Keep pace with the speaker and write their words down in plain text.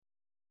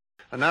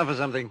And now for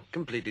something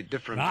completely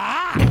different.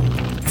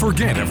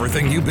 Forget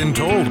everything you've been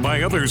told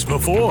by others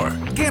before.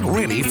 Get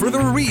ready for the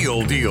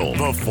real deal,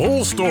 the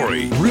full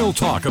story, real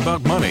talk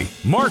about money,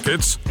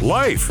 markets,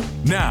 life.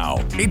 Now,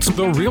 it's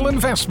The Real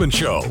Investment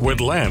Show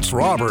with Lance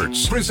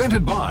Roberts,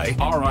 presented by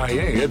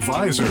RIA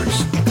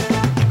Advisors.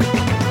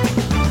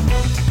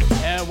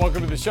 And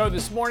welcome to the show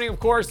this morning. Of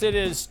course, it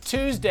is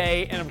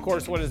Tuesday, and of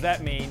course, what does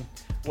that mean?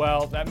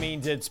 Well, that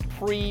means it's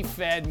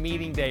pre-Fed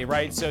meeting day,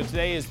 right? So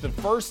today is the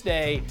first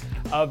day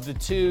of the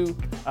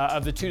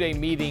two-day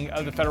meeting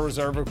of the Federal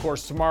Reserve. Of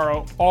course,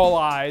 tomorrow, all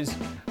eyes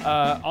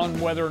on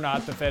whether or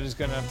not the Fed is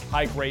going to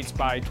hike rates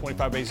by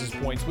 25 basis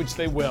points, which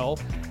they will.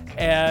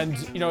 And,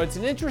 you know, it's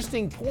an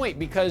interesting point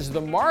because the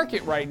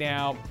market right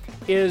now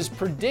is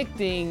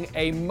predicting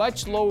a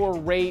much lower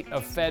rate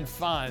of Fed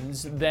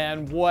funds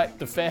than what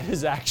the Fed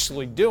is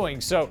actually doing.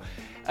 So,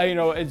 you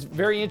know, it's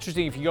very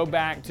interesting if you go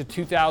back to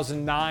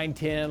 2009,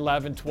 10,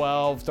 11,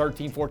 12,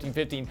 13, 14,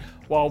 15,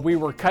 while we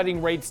were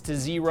cutting rates to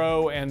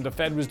zero and the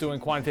Fed was doing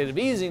quantitative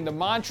easing, the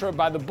mantra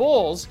by the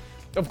bulls,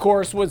 of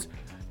course, was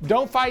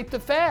don't fight the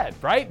Fed,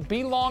 right?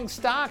 Be long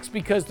stocks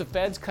because the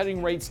Fed's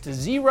cutting rates to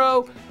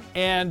zero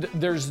and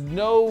there's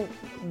no,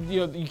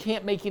 you know, you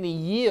can't make any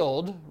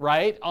yield,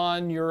 right,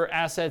 on your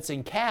assets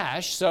in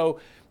cash.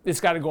 So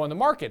it's got to go in the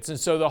markets. And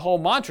so the whole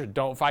mantra,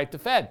 don't fight the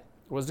Fed,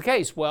 was the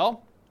case.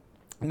 Well,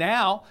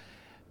 now,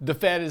 the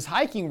Fed is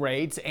hiking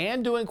rates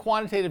and doing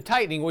quantitative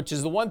tightening, which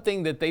is the one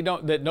thing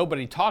that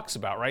nobody talks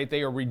about, right?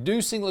 They are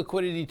reducing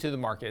liquidity to the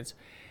markets,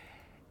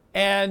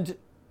 and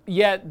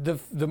yet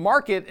the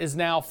market is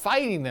now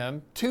fighting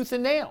them tooth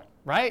and nail,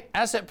 right?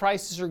 Asset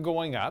prices are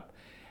going up,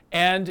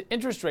 and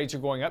interest rates are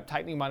going up,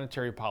 tightening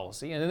monetary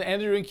policy, and they're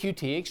doing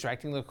QT,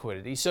 extracting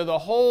liquidity. So the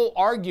whole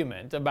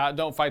argument about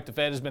don't fight the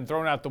Fed has been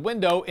thrown out the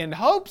window in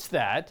hopes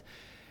that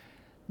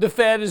the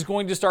Fed is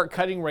going to start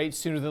cutting rates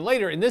sooner than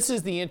later. And this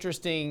is the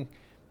interesting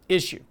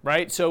issue,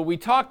 right? So we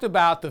talked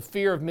about the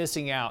fear of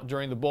missing out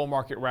during the bull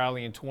market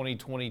rally in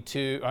 2020,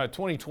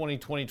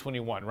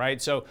 2021,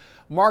 right? So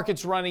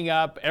markets running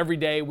up every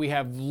day. We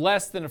have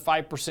less than a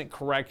 5%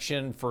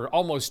 correction for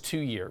almost 2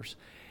 years.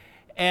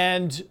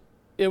 And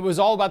it was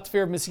all about the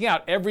fear of missing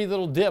out. Every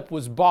little dip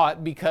was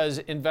bought because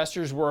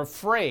investors were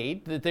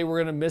afraid that they were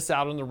going to miss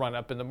out on the run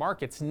up in the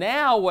markets.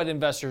 Now what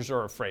investors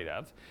are afraid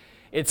of,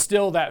 it's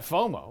still that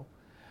FOMO,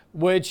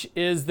 which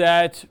is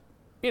that,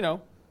 you know,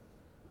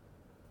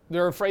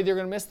 they're afraid they're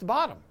going to miss the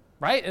bottom,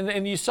 right?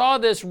 And you saw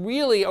this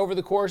really over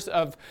the course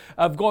of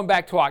going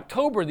back to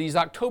October, these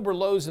October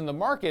lows in the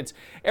markets.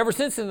 Ever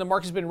since then, the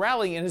market's been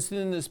rallying, and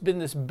it's been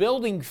this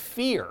building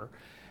fear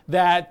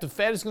that the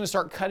Fed is going to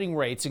start cutting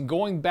rates and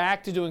going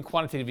back to doing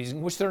quantitative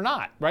easing, which they're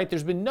not, right?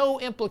 There's been no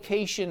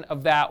implication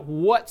of that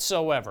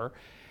whatsoever,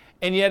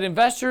 and yet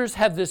investors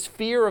have this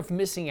fear of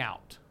missing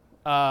out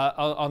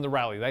on the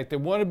rally. Like they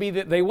want to be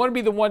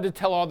the one to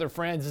tell all their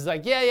friends. It's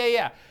like,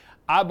 yeah,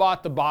 I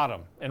bought the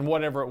bottom and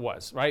whatever it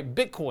was, right?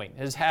 Bitcoin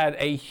has had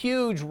a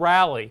huge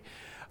rally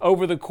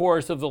over the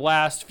course of the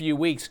last few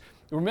weeks.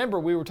 Remember,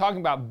 we were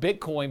talking about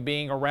Bitcoin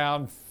being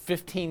around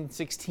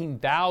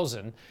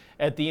 16,000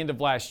 at the end of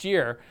last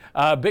year.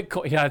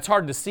 Bitcoin, yeah, it's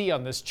hard to see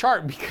on this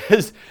chart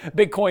because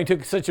Bitcoin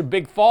took such a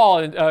big fall,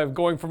 and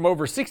going from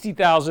over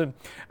 60,000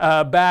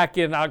 back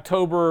in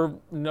October,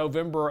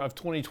 November of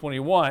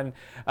 2021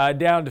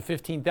 down to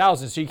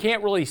 15,000. So you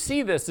can't really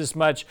see this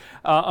much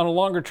on a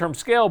longer term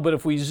scale, but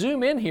if we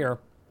zoom in here,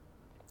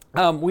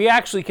 we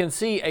actually can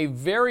see a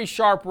very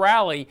sharp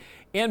rally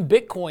in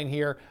Bitcoin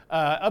here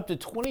up to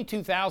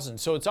 22,000.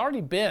 So it's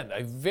already been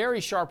a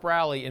very sharp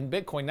rally in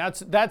Bitcoin.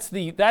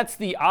 That's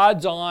the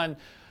odds-on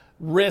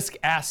risk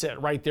asset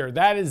right there.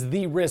 That is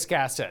the risk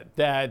asset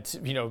that,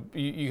 you know,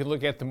 you can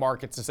look at the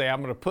markets and say,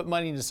 I'm going to put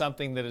money into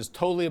something that is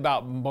totally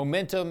about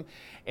momentum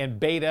and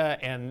beta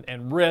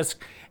and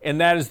risk,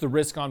 and that is the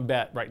risk on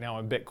bet right now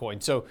in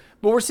Bitcoin. So,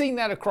 but we're seeing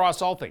that across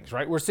all things,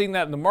 right? We're seeing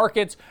that in the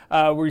markets.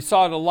 We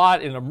saw it a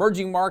lot in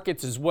emerging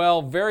markets as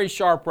well. Very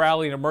sharp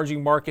rally in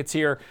emerging markets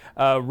here,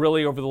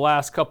 really over the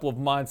last couple of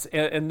months.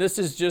 And this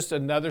is just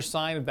another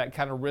sign of that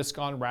kind of risk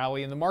on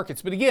rally in the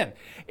markets. But again,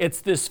 it's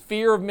this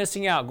fear of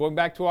missing out. Going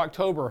back to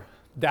October,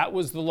 that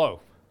was the low.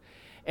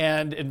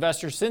 And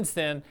investors since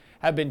then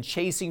have been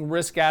chasing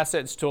risk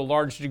assets to a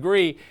large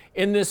degree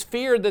in this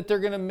fear that they're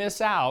going to miss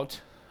out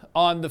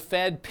on the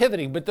Fed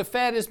pivoting. But the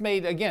Fed has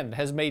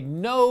made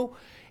no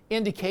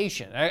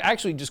indication,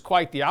 actually just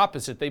quite the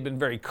opposite. They've been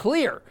very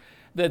clear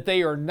that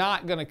they are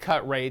not going to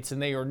cut rates and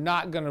they are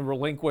not going to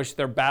relinquish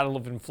their battle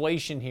of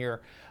inflation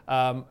here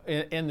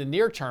in the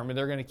near term, and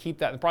they're going to keep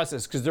that in the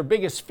process because their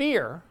biggest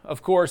fear,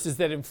 of course, is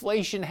that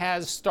inflation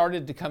has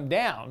started to come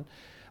down.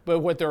 But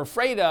what they're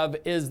afraid of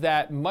is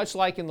that, much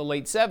like in the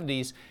late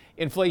 70s,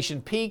 inflation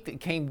peaked,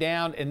 it came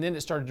down, and then it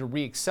started to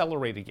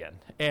reaccelerate again.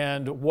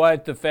 And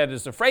what the Fed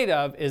is afraid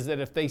of is that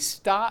if they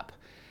stop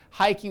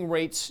hiking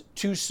rates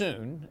too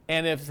soon,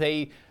 and if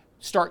they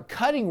start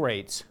cutting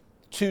rates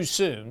too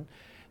soon,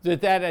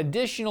 that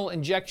additional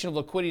injection of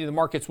liquidity in the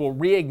markets will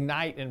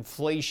reignite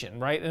inflation,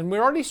 right? And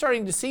we're already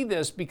starting to see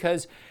this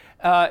because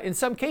in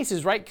some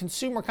cases, right,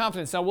 consumer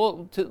confidence.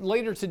 Now,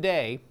 later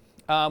today,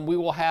 we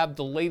will have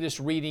the latest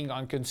reading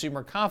on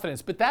consumer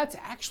confidence, but that's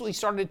actually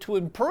started to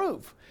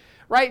improve,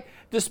 right?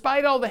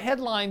 Despite all the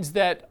headlines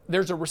that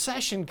there's a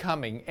recession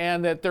coming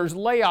and that there's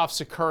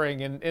layoffs occurring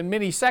in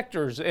many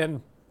sectors,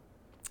 and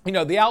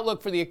the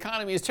outlook for the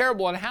economy is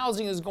terrible and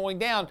housing is going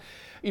down,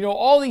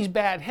 all these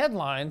bad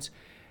headlines,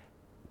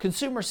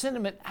 consumer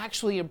sentiment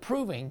actually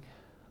improving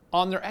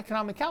on their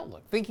economic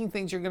outlook, thinking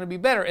things are going to be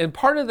better. And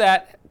part of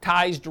that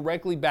ties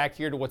directly back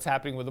here to what's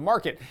happening with the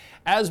market.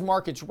 As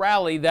markets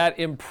rally, that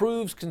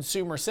improves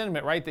consumer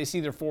sentiment, right? They see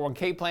their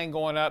 401k plan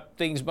going up.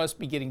 Things must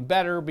be getting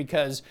better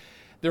because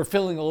they're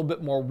feeling a little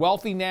bit more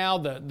wealthy now.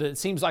 It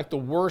seems like the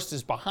worst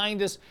is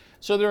behind us.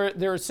 So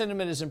their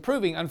sentiment is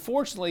improving.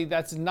 Unfortunately,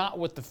 that's not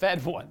what the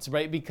Fed wants,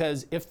 right?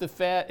 Because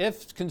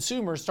if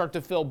consumers start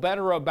to feel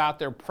better about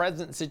their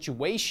present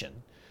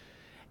situation,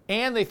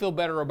 and they feel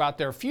better about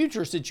their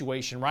future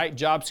situation, right?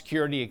 Job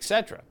security,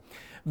 etc.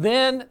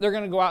 Then they're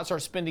going to go out and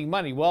start spending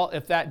money. Well,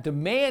 if that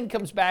demand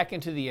comes back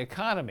into the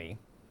economy,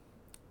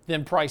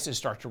 then prices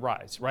start to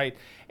rise, right?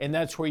 And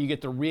that's where you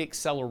get the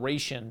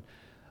reacceleration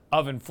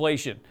of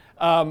inflation.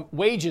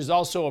 Wage is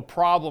also a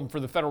problem for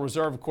the Federal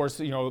Reserve. Of course,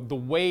 the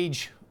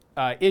wage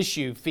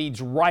issue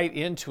feeds right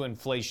into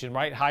inflation,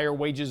 right? Higher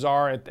wages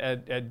are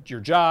at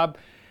your job.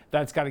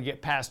 That's got to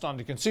get passed on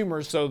to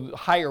consumers. So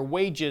higher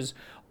wages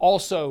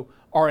also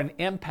are an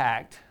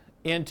impact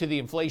into the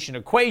inflation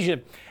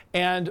equation.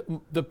 And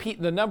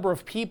the number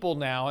of people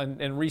now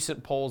in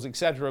recent polls, et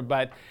cetera,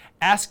 but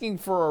asking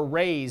for a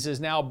raise is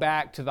now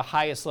back to the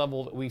highest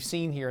level that we've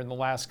seen here in the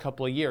last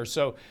couple of years.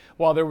 So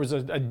while there was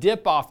a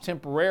dip off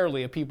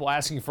temporarily of people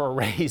asking for a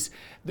raise,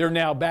 they're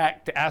now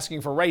back to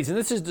asking for a raise. And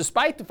this is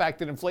despite the fact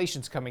that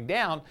inflation's coming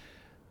down,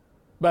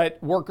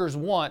 but workers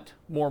want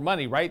more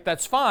money, right?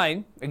 That's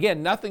fine.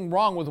 Again, nothing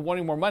wrong with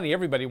wanting more money.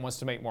 Everybody wants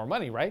to make more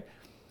money, right?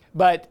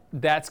 But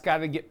that's got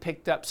to get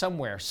picked up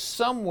somewhere.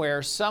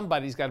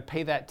 Somebody's got to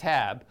pay that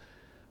tab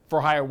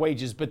for higher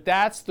wages. But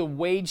that's the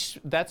wage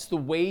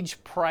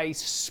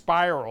price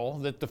spiral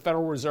that the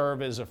Federal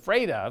Reserve is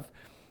afraid of,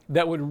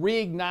 that would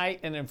reignite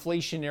an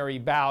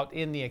inflationary bout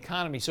in the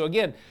economy. So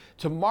again,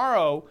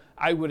 tomorrow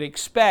I would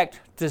expect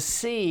to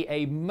see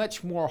a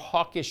much more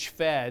hawkish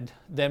Fed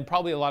than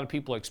probably a lot of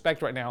people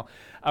expect right now.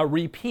 A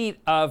repeat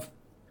of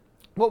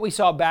what we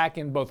saw back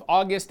in both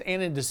August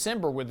and in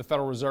December with the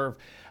Federal Reserve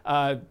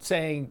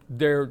saying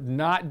they're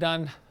not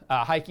done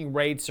hiking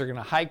rates. They're going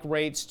to hike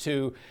rates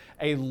to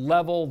a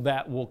level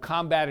that will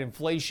combat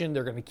inflation.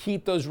 They're going to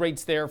keep those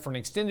rates there for an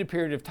extended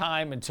period of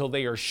time until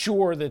they are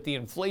sure that the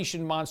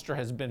inflation monster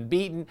has been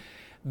beaten.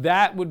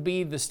 That would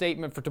be the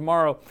statement for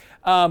tomorrow.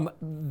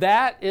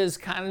 That is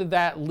kind of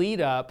that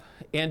lead up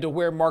into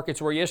where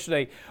markets were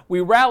yesterday.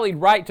 We rallied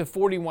right to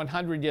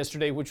 4,100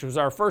 yesterday, which was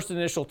our first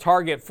initial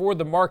target for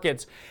the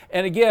markets.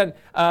 And again,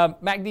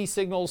 MACD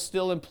signals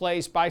still in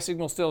place, buy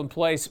signals still in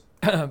place.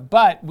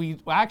 But we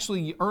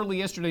actually, early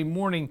yesterday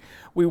morning,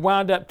 we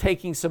wound up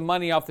taking some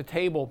money off the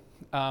table.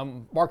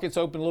 Markets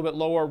opened a little bit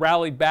lower,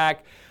 rallied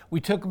back. We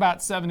took about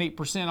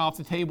 7-8% off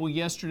the table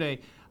yesterday.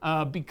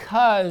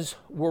 Because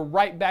we're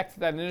right back to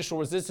that initial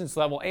resistance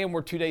level and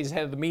we're 2 days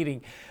ahead of the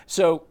meeting.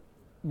 So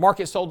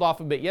market sold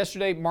off a bit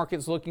yesterday.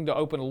 Market's looking to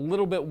open a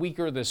little bit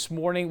weaker this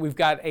morning. We've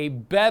got a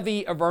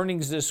bevy of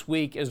earnings this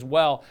week as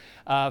well.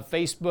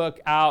 Facebook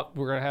out.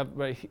 We're going to have,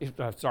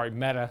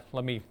 Meta.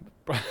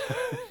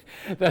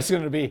 That's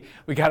going to be,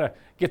 we got to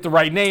get the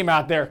right name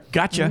out there.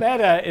 Gotcha.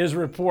 Meta is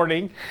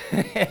reporting.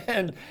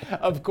 And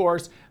of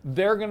course,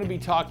 they're going to be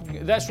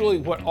talking. That's really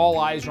what all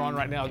eyes are on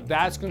right now.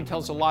 That's going to tell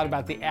us a lot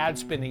about the ad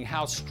spending.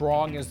 How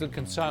strong is the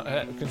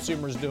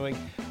consumers doing?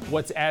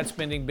 What's ad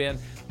spending been?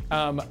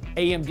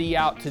 AMD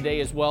out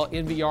today as well.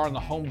 NVR on the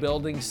home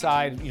building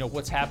side,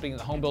 what's happening in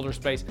the home builder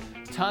space.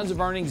 Tons of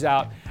earnings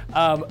out.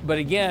 But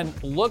again,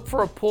 look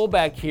for a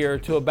pullback here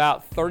to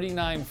about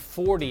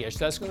 39.40-ish.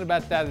 That's going to be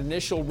about that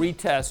initial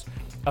retest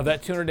of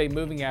that 200-day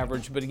moving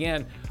average. But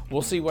again,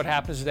 we'll see what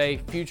happens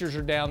today. Futures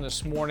are down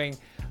this morning.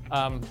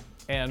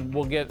 And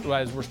we'll get,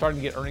 as we're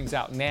starting to get earnings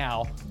out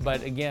now.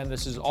 But again,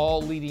 this is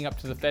all leading up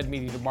to the Fed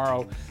meeting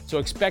tomorrow. So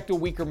expect a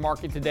weaker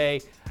market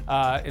today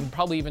and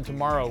probably even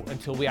tomorrow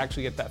until we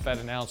actually get that Fed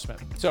announcement.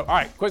 So, all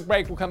right, quick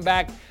break. We'll come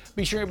back.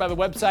 Be sure you're by the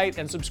website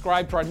and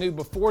subscribe to our new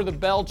Before the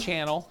Bell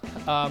channel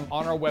on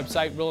our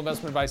website,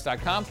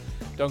 realinvestmentadvice.com.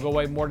 Don't go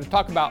away. More to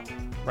talk about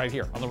right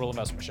here on The Real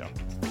Investment Show.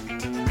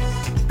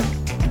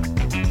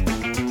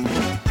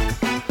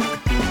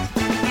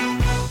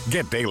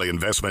 Get daily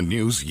investment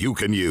news you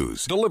can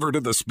use, delivered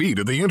at the speed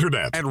of the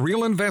internet at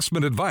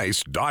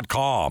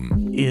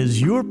realinvestmentadvice.com. Is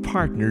your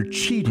partner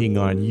cheating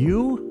on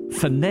you?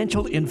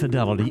 Financial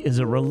infidelity is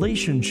a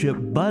relationship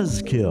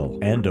buzzkill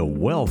and a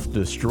wealth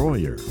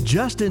destroyer.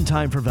 Just in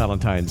time for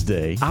Valentine's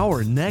Day,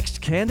 our next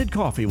Candid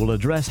Coffee will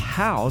address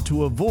how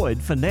to avoid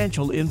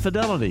financial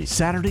infidelity.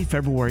 Saturday,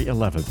 February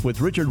 11th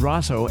with Richard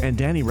Rosso and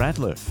Danny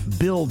Ratliff.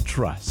 Build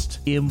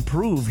trust,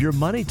 improve your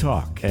money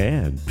talk,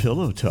 and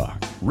pillow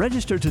talk.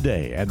 Register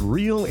today at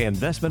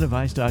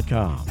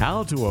realinvestmentadvice.com.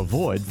 How to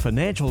avoid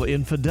financial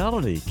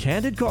infidelity.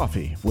 Candid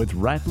Coffee with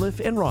Ratliff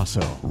and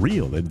Rosso.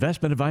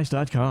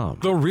 Realinvestmentadvice.com.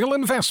 The Real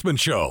Investment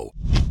Show.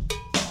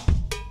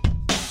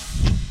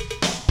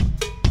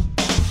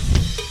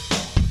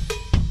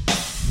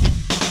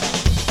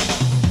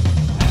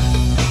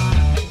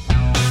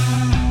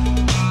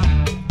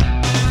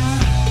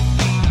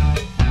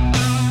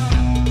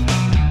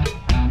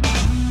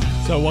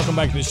 So welcome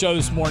back to the show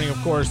this morning. Of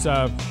course,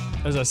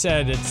 as I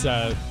said, it's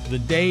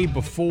the day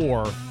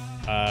before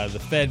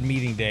the Fed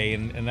meeting day,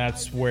 and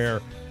that's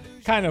where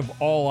kind of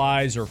all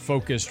eyes are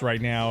focused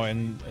right now,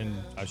 and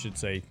I should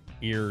say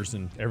ears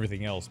and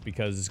everything else,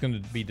 because it's going to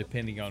be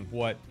depending on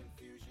what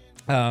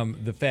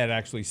the Fed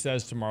actually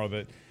says tomorrow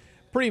that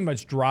pretty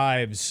much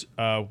drives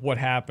what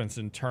happens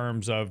in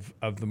terms of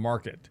the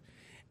market.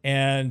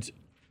 And,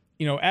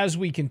 as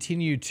we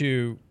continue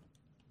to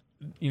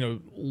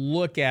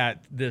look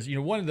at this,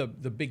 one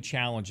of the big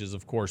challenges,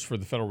 of course, for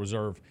the Federal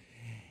Reserve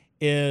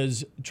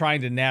is trying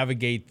to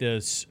navigate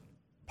this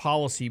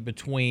policy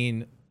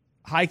between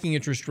hiking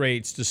interest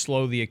rates to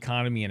slow the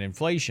economy and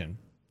inflation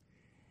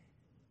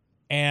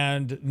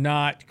and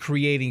not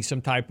creating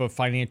some type of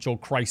financial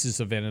crisis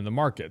event in the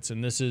markets.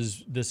 And this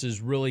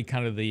is really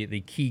kind of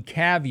the key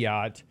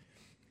caveat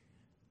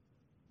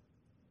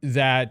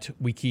that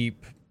we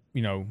keep,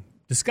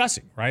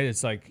 discussing, right?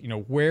 It's like,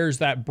 where's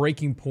that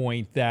breaking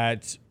point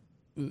that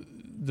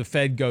the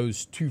Fed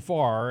goes too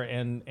far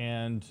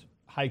and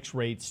hikes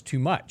rates too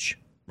much,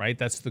 right?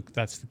 That's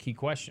the key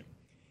question.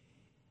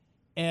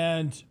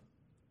 And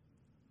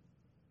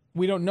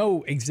we don't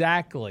know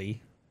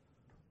exactly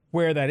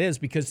where that is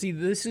because, see,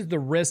 this is the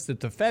risk that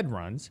the Fed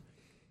runs,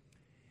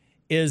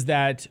 is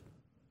that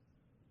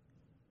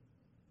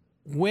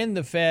when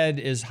the Fed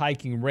is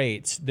hiking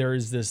rates, there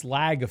is this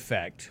lag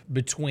effect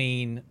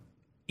between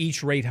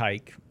each rate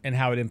hike and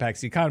how it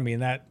impacts the economy.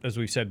 And that, as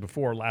we've said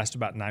before, lasts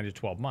about 9 to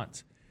 12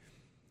 months.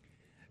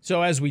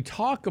 So as we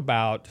talk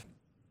about,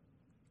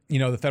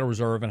 the Federal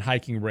Reserve and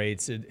hiking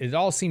rates, it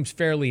all seems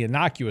fairly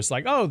innocuous.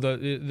 Like,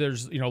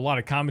 there's, a lot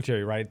of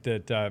commentary, right,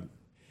 that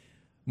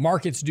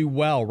markets do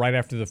well right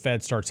after the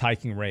Fed starts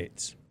hiking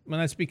rates. Well,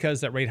 that's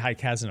because that rate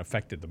hike hasn't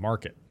affected the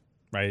market,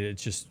 right?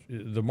 It's just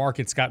the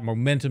market's got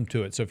momentum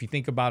to it. So if you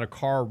think about a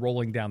car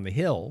rolling down the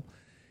hill,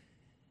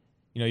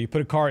 you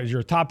put a car, as you're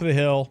at the top of the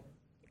hill,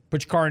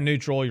 put your car in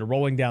neutral, you're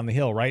rolling down the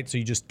hill, right? So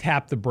you just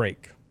tap the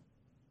brake.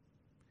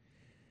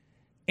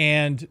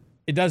 And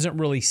it doesn't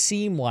really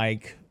seem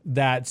like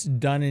that's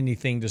done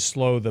anything to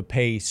slow the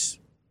pace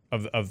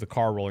of the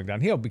car rolling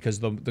downhill because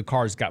the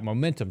car's got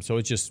momentum. So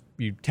it's just,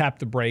 you tap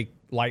the brake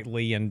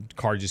lightly and the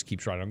car just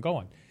keeps right on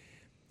going.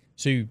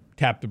 So you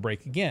tap the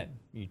brake again.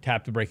 You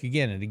tap the brake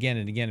again and again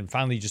and again. And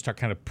finally you just start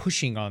kind of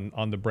pushing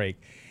on the brake.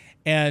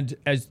 And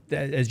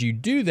as you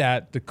do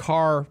that, the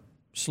car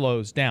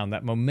slows down.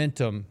 That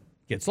momentum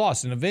gets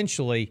lost, and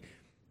eventually,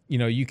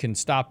 you can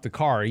stop the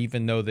car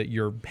even though that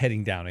you're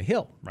heading down a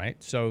hill, right?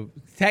 So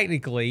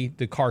technically,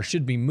 the car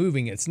should be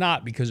moving. It's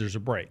not because there's a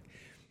brake.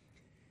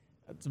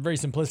 It's a very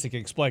simplistic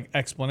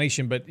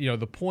explanation, but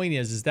the point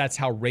is that's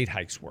how rate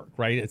hikes work,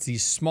 right? It's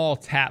these small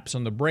taps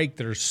on the brake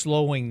that are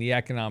slowing the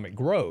economic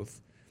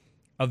growth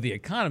of the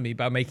economy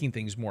by making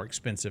things more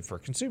expensive for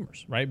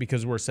consumers, right?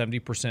 Because we're a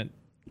 70%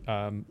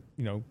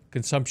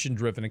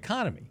 consumption-driven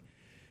economy.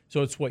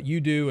 So it's what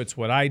you do, it's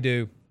what I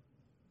do.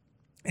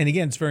 And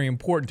again, it's very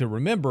important to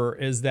remember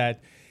is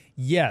that,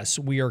 yes,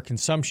 we are a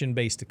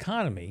consumption-based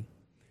economy,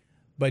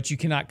 but you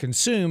cannot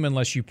consume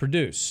unless you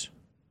produce,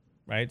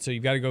 right? So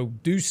you've got to go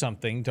do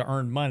something to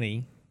earn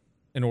money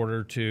in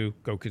order to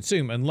go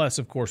consume, unless,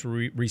 of course,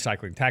 we're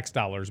recycling tax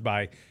dollars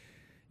by,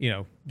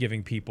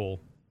 giving people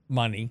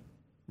money,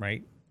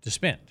 right, to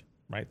spend,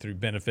 right, through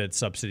benefits,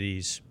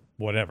 subsidies,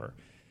 whatever.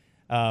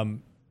 But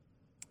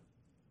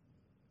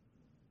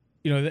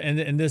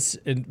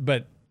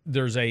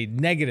there's a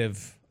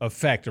negative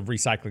effect of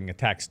recycling a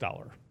tax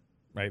dollar,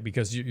 right?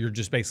 Because you're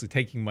just basically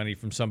taking money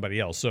from somebody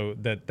else. So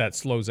that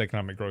slows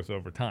economic growth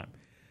over time.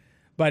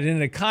 But in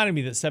an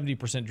economy that's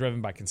 70%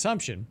 driven by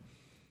consumption,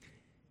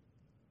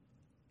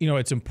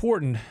 it's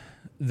important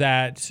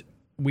that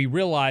we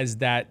realize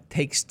that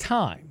takes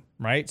time,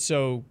 right?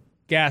 So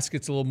gas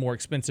gets a little more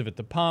expensive at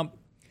the pump.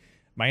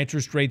 My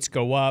interest rates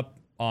go up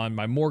on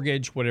my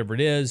mortgage, whatever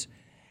it is.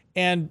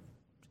 And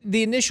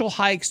the initial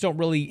hikes don't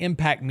really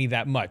impact me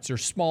that much. They're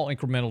small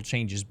incremental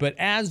changes. But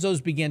as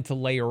those begin to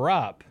layer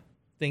up,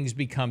 things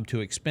become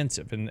too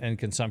expensive and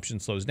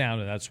consumption slows down.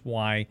 And that's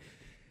why,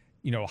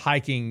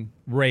 hiking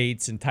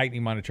rates and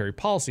tightening monetary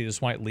policy, that's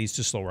why it leads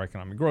to slower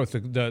economic growth.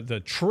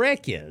 The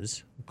trick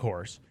is, of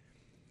course,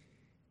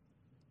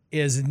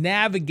 is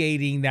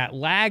navigating that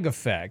lag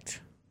effect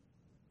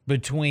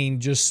between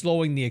just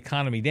slowing the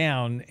economy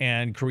down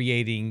and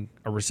creating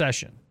a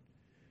recession.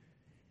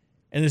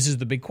 And this is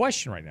the big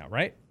question right now,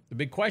 right? The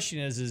big question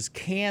is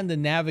can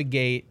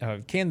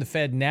the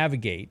Fed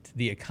navigate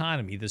the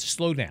economy, the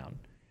slowdown,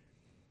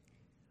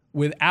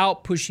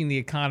 without pushing the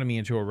economy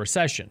into a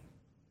recession?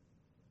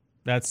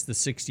 That's the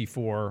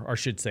 64, or I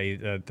should say,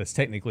 that's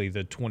technically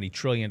the $20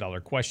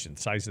 trillion question,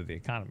 the size of the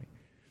economy.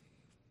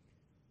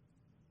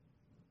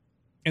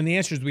 And the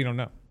answer is we don't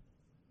know.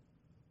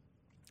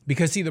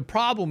 Because, see, the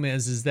problem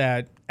is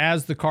that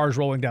as the car's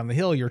rolling down the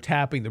hill, you're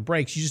tapping the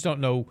brakes. You just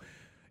don't know.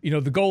 The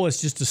goal is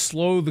just to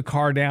slow the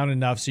car down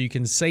enough so you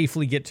can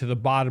safely get to the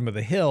bottom of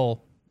the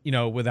hill,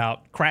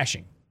 without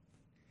crashing.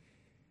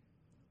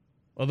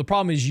 Well, the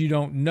problem is you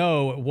don't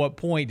know at what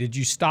point did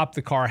you stop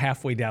the car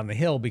halfway down the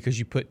hill because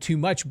you put too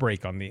much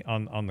brake on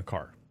the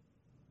car,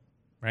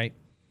 right?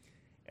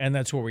 And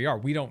that's where we are.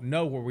 We don't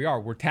know where we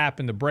are. We're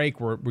tapping the brake.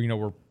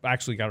 We're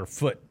actually got our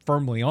foot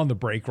firmly on the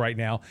brake right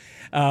now,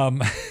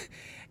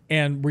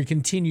 and we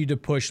continue to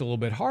push a little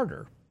bit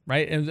harder,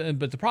 right?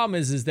 But the problem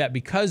is that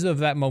because of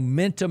that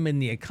momentum in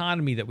the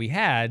economy that we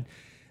had,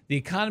 the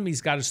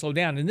economy's got to slow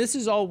down. And this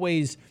is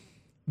always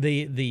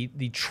the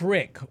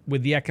trick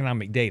with the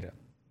economic data.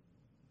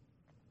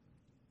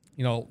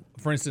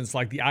 For instance,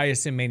 like the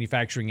ISM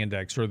Manufacturing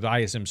Index or the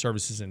ISM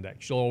Services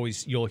Index,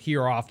 you'll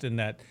hear often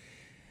that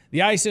the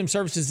ISM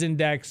Services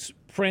Index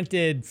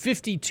printed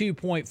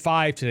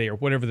 52.5 today, or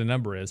whatever the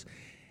number is,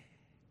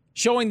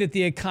 showing that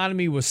the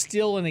economy was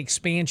still in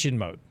expansion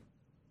mode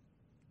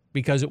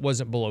because it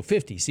wasn't below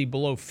 50. See,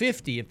 below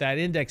 50, if that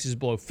index is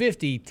below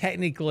 50,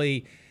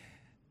 technically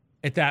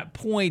at that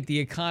point the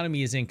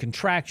economy is in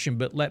contraction.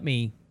 But let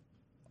me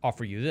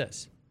offer you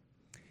this.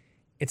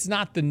 It's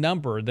not the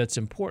number that's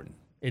important.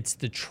 It's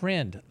the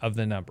trend of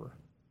the number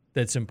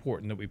that's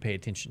important that we pay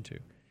attention to.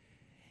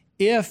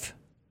 If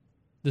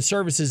the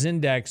services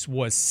index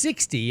was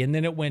 60 and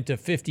then it went to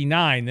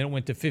 59, then it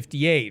went to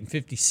 58,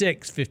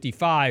 56,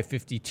 55,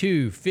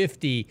 52,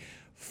 50,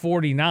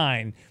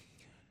 49.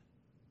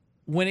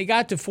 When it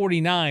got to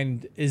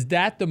 49, is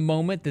that the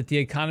moment that the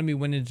economy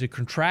went into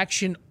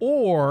contraction,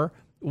 or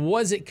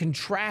was it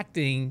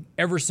contracting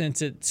ever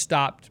since it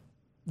stopped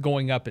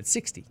going up at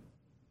 60?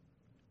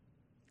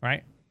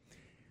 Right?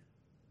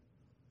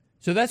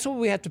 So that's what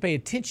we have to pay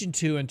attention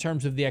to in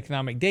terms of the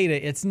economic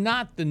data. It's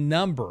not the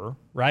number,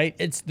 right?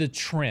 It's the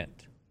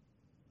trend.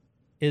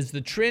 Is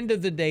the trend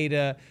of the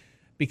data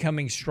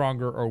becoming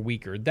stronger or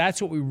weaker?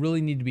 That's what we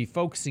really need to be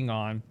focusing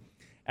on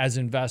as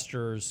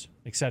investors,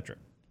 et cetera.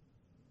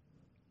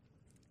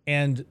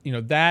 And,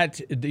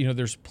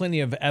 there's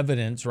plenty of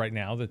evidence right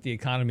now that the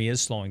economy is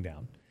slowing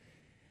down.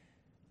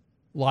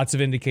 Lots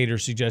of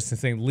indicators suggest the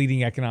thing.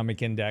 Leading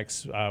economic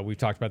index, we've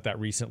talked about that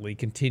recently,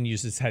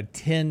 continues. It's had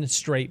 10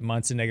 straight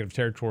months in negative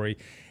territory.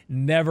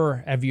 Never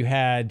have you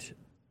had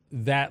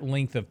that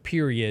length of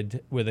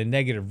period with a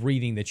negative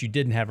reading that you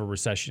didn't have a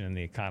recession in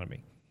the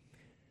economy.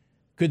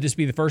 Could this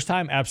be the first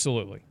time?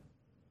 Absolutely.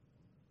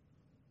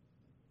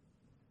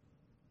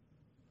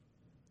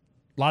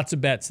 Lots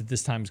of bets that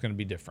this time is going to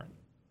be different.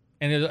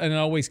 And it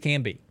always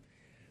can be.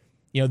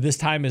 This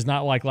time is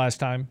not like last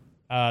time.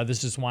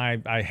 This is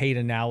why I hate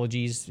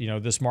analogies.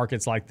 This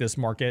market's like this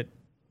market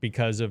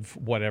because of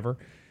whatever.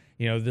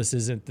 This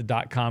isn't the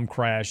dot-com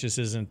crash. This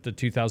isn't the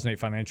 2008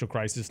 financial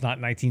crisis. It's not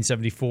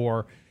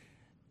 1974.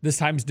 This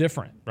time's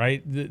different,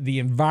 right? The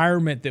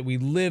environment that we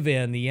live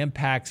in, the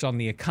impacts on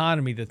the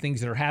economy, the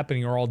things that are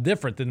happening are all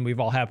different than we've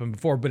all happened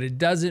before, but it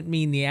doesn't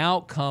mean the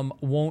outcome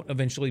won't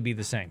eventually be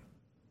the same.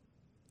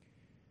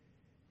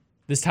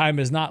 This time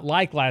is not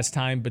like last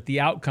time, but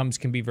the outcomes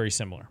can be very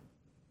similar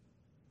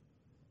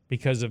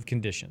because of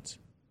conditions.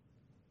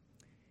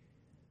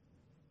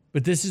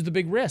 But this is the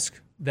big risk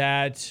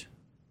that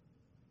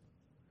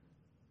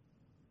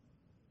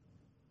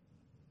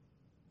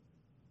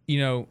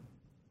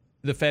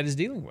the Fed is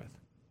dealing with.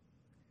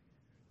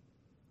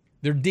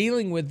 They're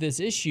dealing with this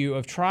issue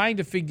of trying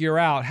to figure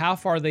out how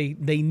far they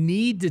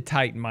need to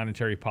tighten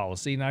monetary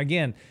policy. Now,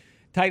 again,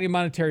 tightening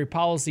monetary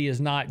policy is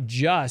not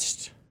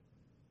just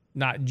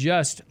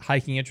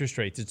hiking interest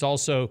rates. It's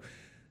also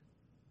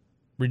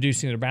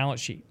reducing their balance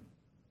sheet,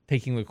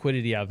 taking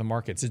liquidity out of the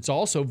markets. It's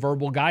also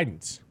verbal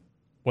guidance,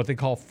 what they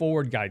call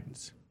forward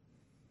guidance.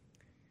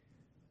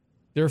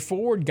 Their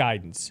forward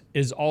guidance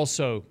is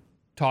also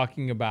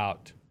talking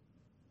about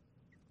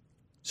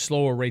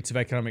slower rates of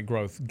economic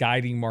growth,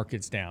 guiding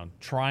markets down,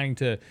 trying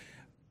to,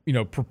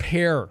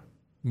 prepare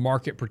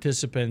market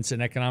participants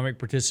and economic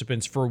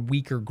participants for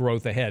weaker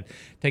growth ahead.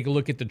 Take a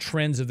look at the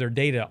trends of their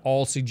data,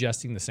 all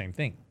suggesting the same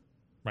thing,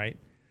 right?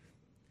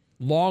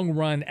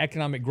 Long-run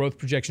economic growth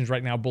projections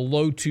right now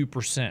below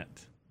 2%.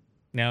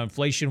 Now,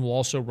 inflation will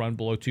also run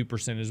below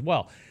 2% as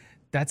well.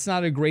 That's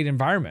not a great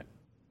environment,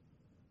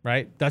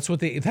 right? That's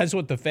what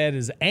the Fed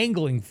is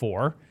angling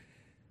for.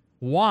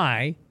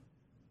 Why?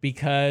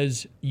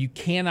 Because you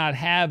cannot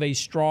have a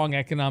strong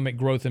economic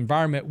growth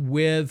environment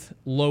with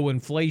low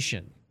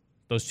inflation.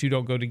 Those two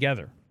don't go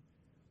together.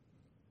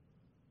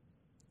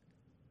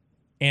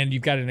 And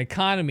you've got an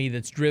economy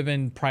that's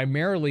driven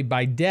primarily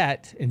by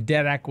debt and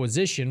debt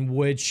acquisition,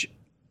 which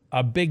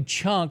a big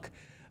chunk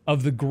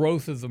of the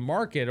growth of the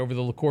market over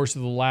the course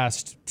of the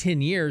last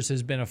 10 years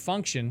has been a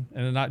function,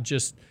 and not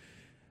just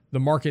the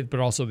market, but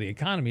also the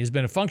economy, has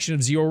been a function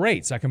of zero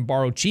rates. I can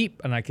borrow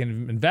cheap and I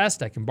can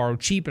invest. I can borrow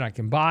cheap and I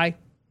can buy.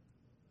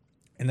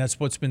 And that's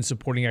what's been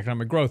supporting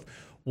economic growth.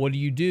 What do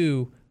you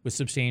do with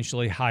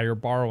substantially higher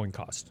borrowing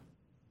costs?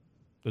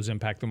 Those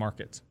impact the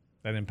markets.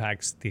 That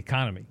impacts the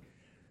economy.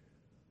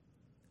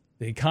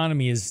 The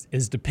economy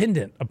is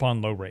dependent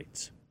upon low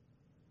rates.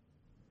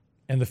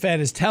 And the Fed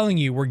is telling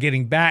you we're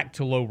getting back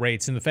to low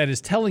rates, and the Fed is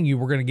telling you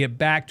we're going to get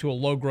back to a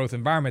low growth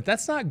environment.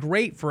 That's not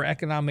great for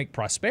economic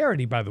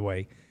prosperity, by the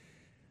way,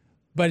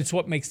 but it's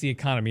what makes the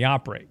economy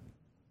operate.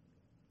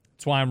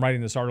 That's why I'm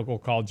writing this article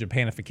called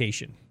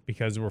Japanification,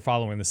 because we're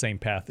following the same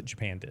path that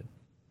Japan did.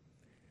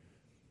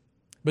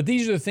 But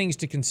these are the things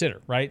to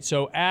consider, right?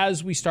 So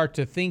as we start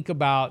to think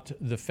about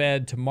the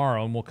Fed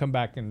tomorrow, and we'll come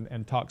back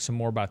and talk some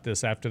more about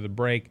this after the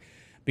break,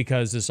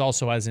 because this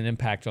also has an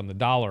impact on the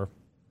dollar.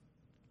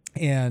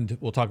 And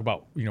we'll talk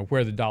about,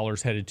 where the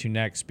dollar's headed to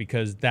next,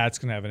 because that's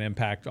going to have an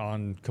impact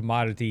on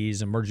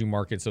commodities, emerging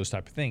markets, those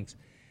type of things.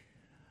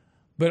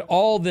 But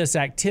all this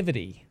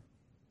activity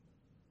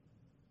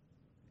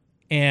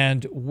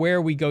and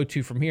where we go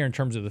to from here in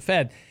terms of the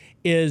Fed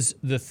is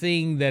the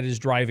thing that is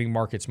driving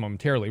markets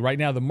momentarily. Right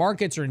now, the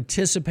markets are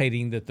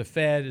anticipating that the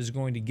Fed is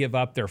going to give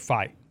up their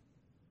fight.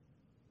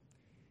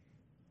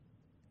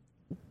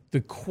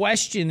 The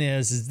question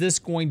is this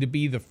going to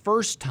be the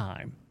first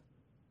time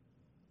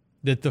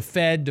that the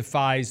Fed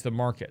defies the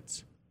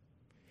markets?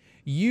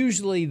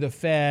 Usually the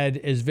Fed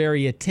is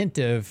very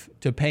attentive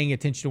to paying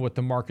attention to what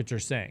the markets are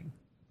saying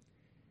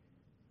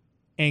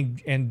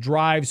and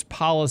drives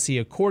policy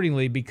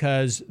accordingly,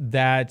 because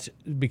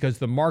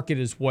the market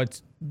is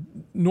what's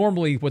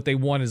normally what they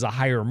want is a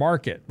higher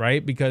market,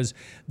 right? Because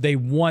they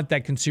want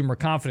that consumer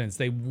confidence.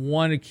 They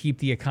want to keep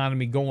the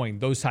economy going,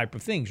 those type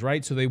of things,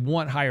 right? So they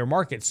want higher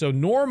markets. So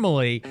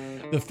normally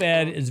the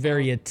Fed is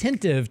very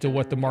attentive to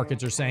what the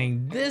markets are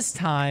saying. This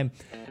time,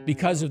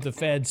 because of the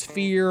Fed's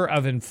fear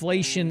of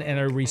inflation and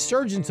a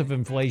resurgence of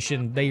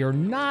inflation, they are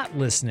not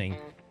listening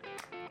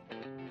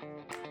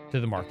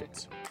to the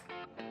markets.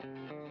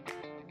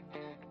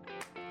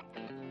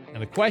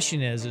 And the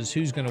question is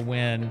who's going to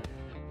win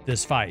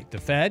this fight, the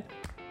Fed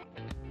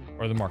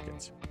or the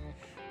markets?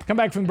 Come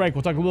back from the break.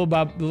 We'll talk a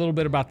little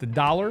bit about the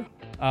dollar.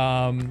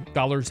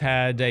 Dollar's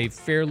had a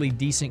fairly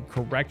decent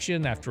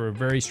correction after a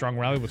very strong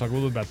rally. We'll talk a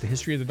little bit about the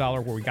history of the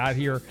dollar, where we got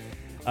here,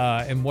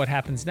 and what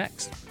happens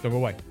next. Don't go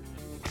away.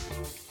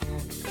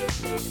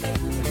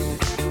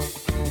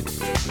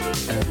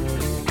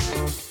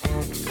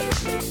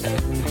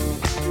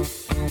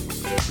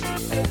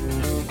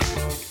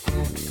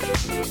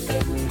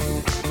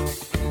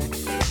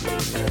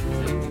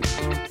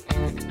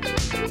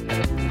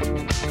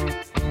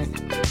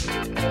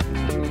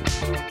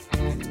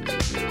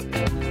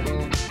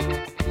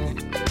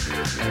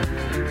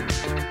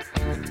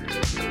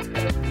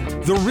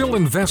 The Real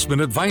Investment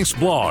Advice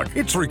blog.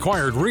 It's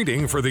required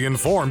reading for the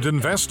informed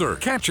investor.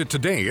 Catch it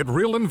today at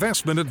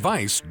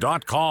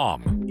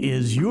realinvestmentadvice.com.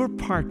 Is your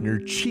partner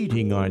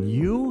cheating on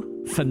you?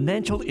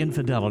 Financial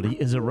infidelity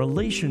is a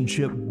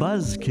relationship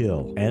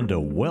buzzkill and a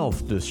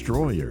wealth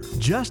destroyer.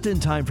 Just in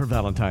time for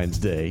Valentine's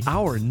Day,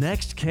 our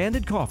next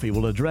Candid Coffee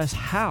will address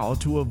how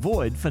to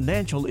avoid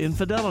financial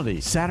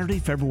infidelity. Saturday,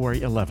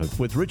 February 11th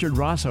with Richard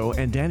Rosso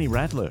and Danny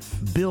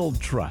Ratliff.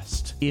 Build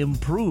trust,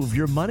 improve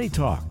your money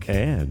talk,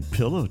 and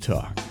pillow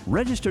talk.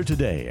 Register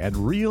today at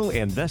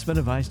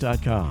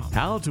realinvestmentadvice.com.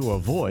 How to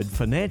avoid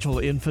financial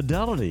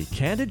infidelity.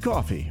 Candid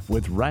Coffee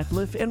with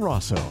Ratliff and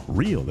Rosso.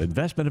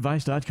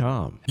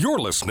 Realinvestmentadvice.com. You're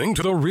listening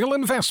to The Real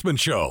Investment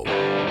Show.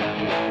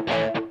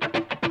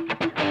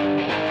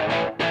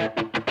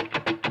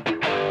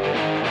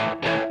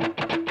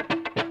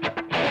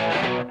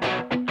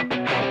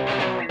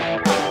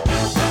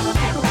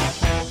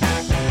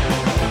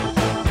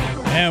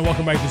 And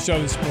welcome back to the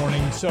show this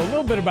morning. So a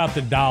little bit about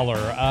the dollar.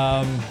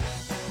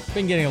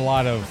 Been getting a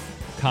lot of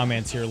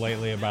comments here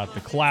lately about the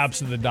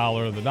collapse of the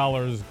dollar. The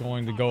dollar is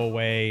going to go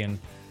away and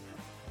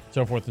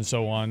so forth and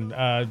so on.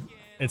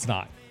 It's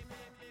not.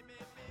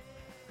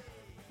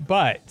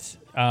 But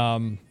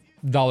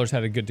dollars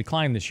had a good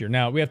decline this year.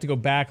 Now, we have to go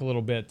back a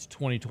little bit to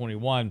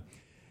 2021.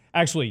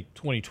 Actually,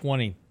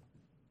 2020.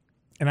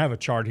 And I have a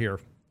chart here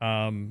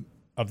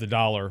of the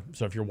dollar.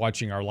 So if you're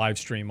watching our live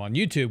stream on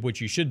YouTube,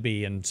 which you should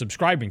be, and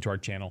subscribing to our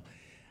channel,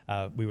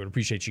 we would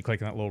appreciate you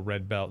clicking that little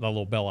red bell, that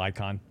little bell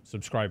icon,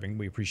 subscribing.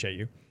 We appreciate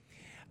you.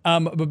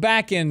 But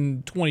back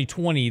in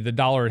 2020, the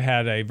dollar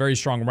had a very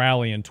strong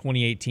rally in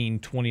 2018,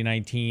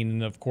 2019.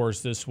 And of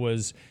course, this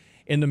was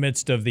in the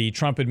midst of the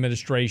Trump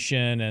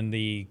administration and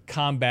the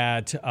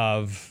combat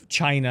of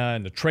China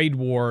and the trade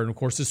war. And of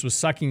course, this was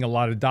sucking a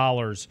lot of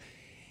dollars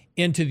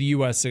into the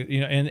U.S.,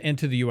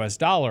 into the U.S.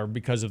 dollar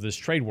because of this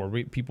trade war.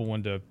 People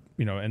wanted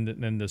to,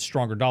 and the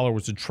stronger dollar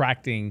was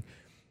attracting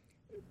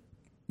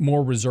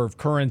more reserve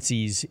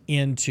currencies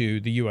into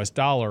the U.S.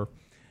 dollar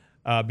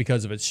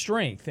because of its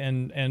strength.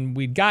 And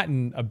we'd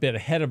gotten a bit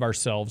ahead of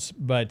ourselves,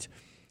 but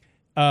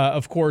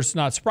of course,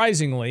 not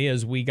surprisingly,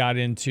 as we got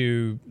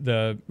into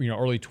the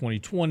early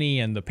 2020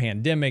 and the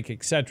pandemic,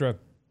 et cetera,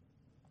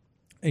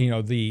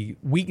 the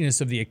weakness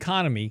of the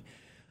economy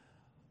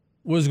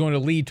was going to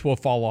lead to a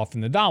fall off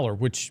in the dollar,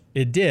 which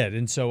it did.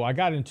 And so I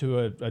got into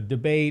a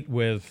debate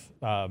with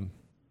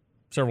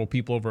several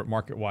people over at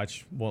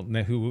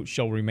MarketWatch, who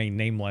shall remain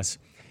nameless,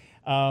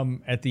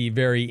 at the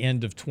very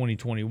end of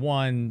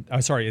 2021,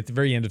 at the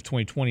very end of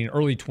 2020 and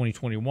early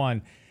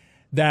 2021,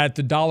 that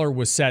the dollar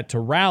was set to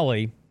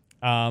rally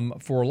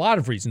for a lot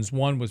of reasons.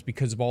 One was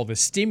because of all the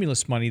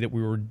stimulus money that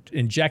we were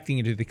injecting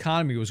into the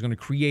economy was going to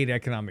create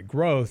economic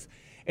growth,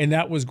 and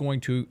that was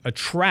going to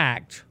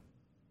attract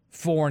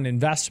foreign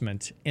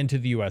investment into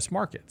the U.S.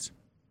 markets,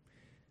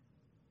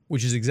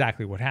 which is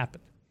exactly what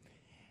happened.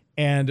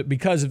 And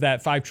because of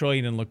that $5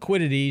 trillion in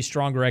liquidity,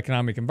 stronger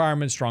economic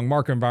environments, strong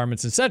market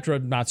environments, et cetera,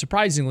 not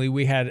surprisingly,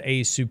 we had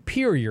a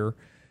superior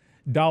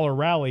dollar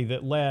rally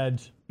that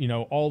led,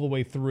 all the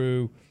way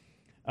through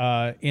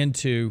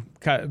into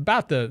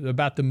about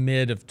the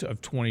mid of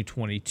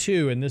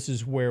 2022. And this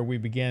is where we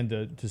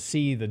began to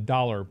see the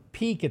dollar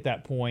peak at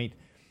that point,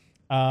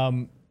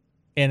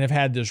 and have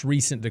had this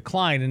recent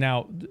decline. And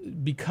now,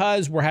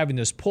 because we're having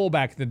this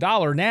pullback in the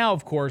dollar, now,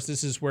 of course,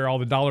 this is where all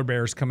the dollar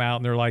bears come out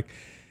and they're like,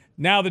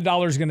 now the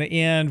dollar's going to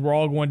end. We're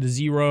all going to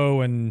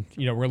zero, and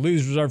we're going to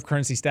lose reserve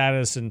currency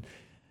status. And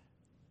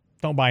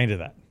don't buy into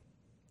that.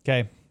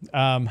 Okay.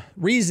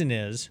 Reason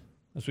is,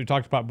 as we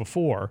talked about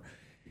before,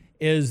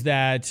 is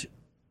that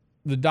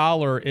the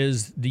dollar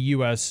is the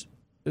U.S.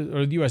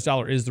 or the U.S.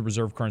 dollar is the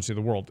reserve currency of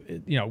the world.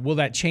 Will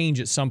that change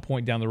at some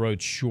point down the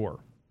road? Sure,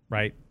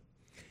 right?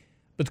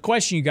 But the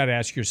question you got to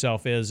ask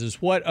yourself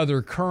is what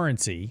other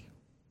currency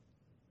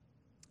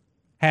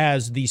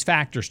has these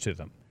factors to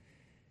them?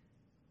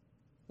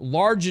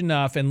 Large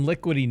enough and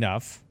liquid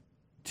enough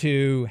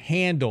to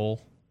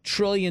handle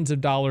trillions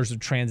of dollars of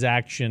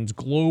transactions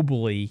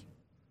globally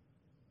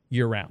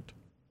year-round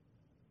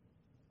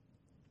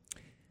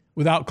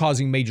without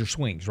causing major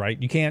swings,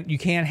 right? You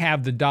can't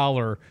have the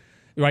dollar,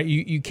 right?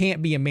 You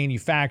can't be a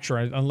manufacturer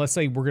unless,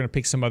 say, we're going to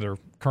pick some other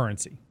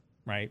currency,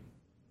 right?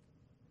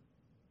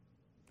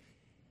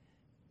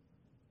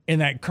 And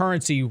that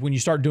currency, when you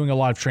start doing a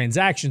lot of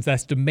transactions,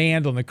 that's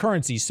demand on the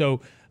currency. So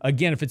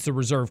again, if it's the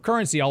reserve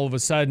currency, all of a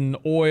sudden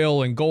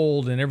oil and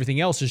gold and everything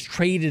else is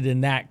traded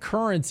in that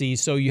currency.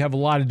 So you have a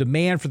lot of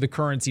demand for the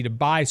currency to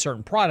buy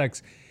certain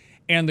products,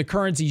 and the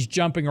currency's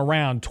jumping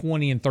around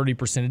 20 and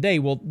 30% a day.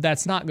 Well,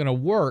 that's not going to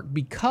work,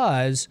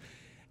 because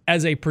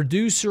as a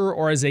producer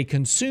or as a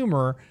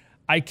consumer,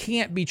 I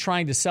can't be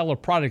trying to sell a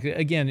product.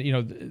 Again,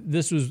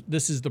 this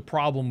is the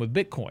problem with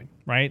Bitcoin,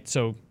 right?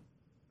 So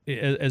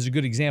as a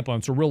good example,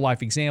 and it's a real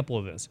life example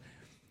of this.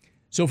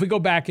 So if we go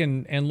back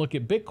and look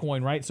at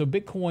Bitcoin, right? So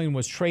Bitcoin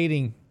was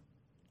trading,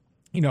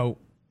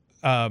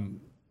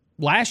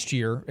 last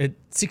year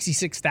at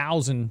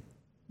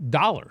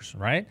 $66,000,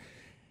 right?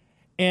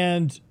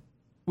 And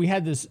we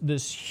had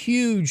this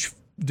huge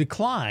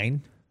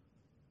decline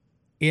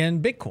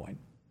in Bitcoin.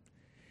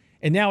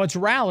 And now it's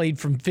rallied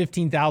from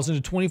 15,000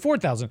 to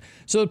 24,000.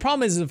 So the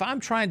problem is, if I'm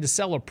trying to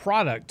sell a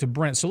product to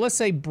Brent, so let's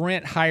say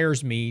Brent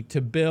hires me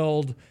to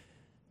build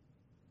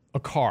a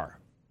car,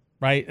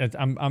 right?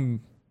 I'm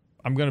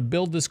going to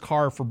build this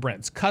car for Brent.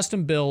 It's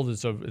custom build.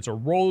 It's a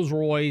Rolls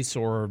Royce,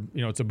 or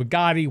it's a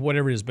Bugatti,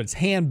 whatever it is, but it's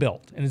hand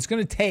built, and it's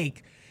going to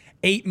take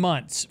 8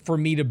 months for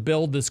me to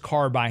build this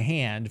car by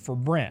hand for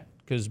Brent,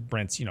 because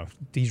Brent's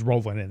he's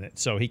rolling in it,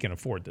 so he can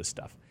afford this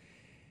stuff.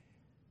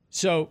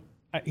 So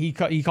he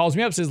calls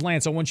me up and says,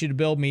 Lance, I want you to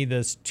build me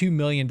this $2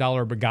 million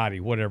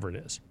Bugatti, whatever it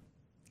is.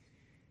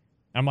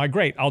 I'm like,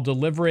 great, I'll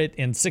deliver it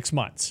in 6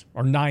 months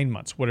or 9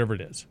 months, whatever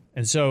it is.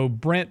 And so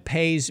Brent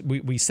pays,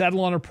 we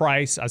settle on a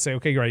price. I say,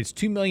 okay, great, it's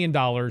 $2 million.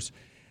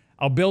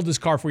 I'll build this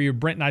car for you.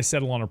 Brent and I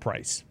settle on a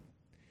price.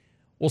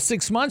 Well,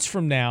 6 months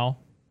from now,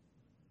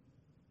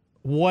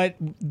 what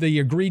the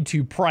agreed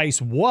to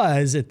price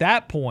was at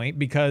that point,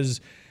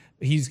 because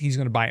he's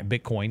going to buy it in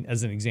Bitcoin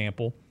as an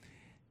example.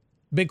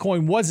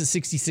 Bitcoin was at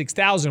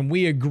 66,000.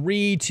 We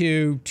agreed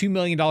to $2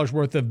 million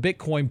worth of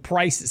Bitcoin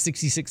priced at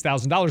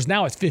 $66,000.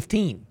 Now it's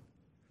 15.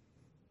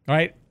 All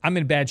right, I'm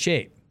in bad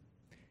shape.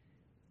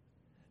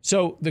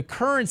 So the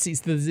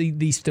currencies,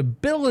 the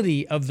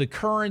stability of the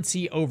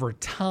currency over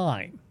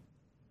time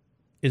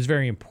is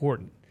very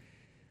important.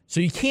 So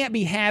you can't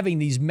be having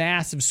these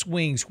massive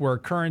swings where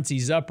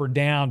currency's up or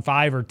down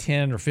 5 or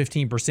 10 or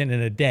 15% in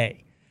a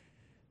day,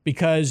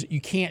 because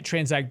you can't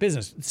transact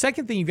business. The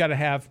second thing you've got to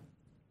have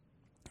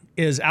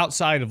is,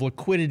 outside of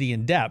liquidity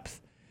and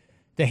depth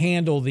to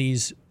handle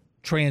these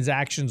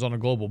transactions on a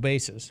global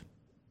basis,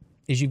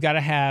 is you've got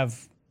to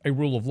have a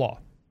rule of law.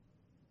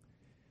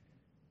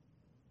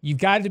 You've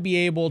got to be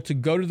able to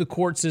go to the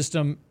court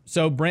system.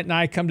 So Brent and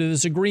I come to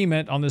this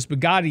agreement on this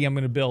Bugatti I'm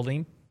going to build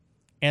him,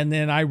 and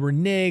then I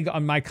renege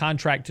on my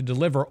contract to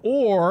deliver,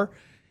 or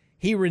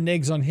he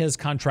reneges on his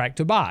contract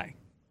to buy.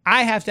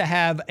 I have to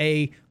have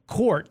a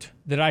court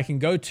that I can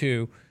go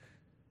to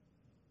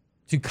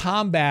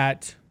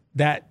combat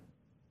that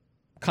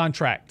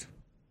contract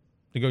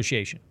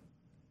negotiation.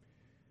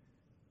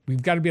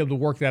 We've got to be able to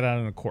work that out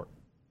in a court.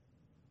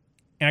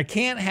 And I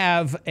can't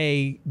have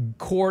a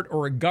court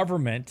or a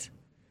government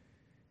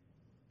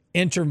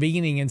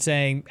intervening and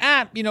saying,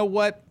 you know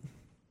what?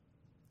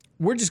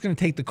 We're just going to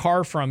take the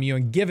car from you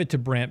and give it to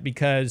Brent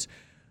because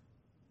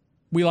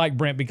we like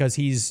Brent because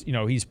he's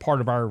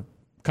part of our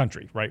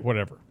country, right?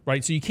 Whatever,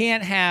 right? So you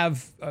can't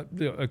have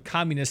a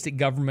communistic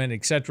government,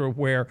 et cetera,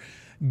 where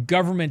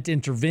government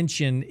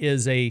intervention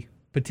is a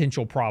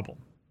potential problem,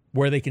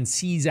 where they can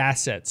seize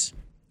assets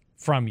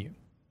from you,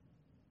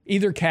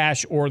 either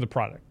cash or the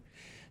product.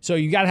 So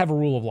you got to have a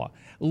rule of law.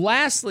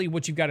 Lastly,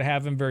 what you've got to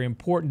have, and very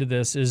important to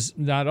this, is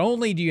not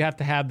only do you have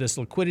to have this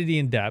liquidity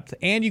and depth,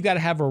 and you've got to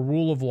have a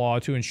rule of law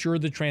to ensure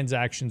the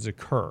transactions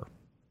occur,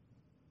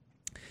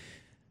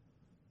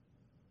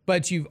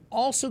 but you've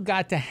also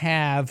got to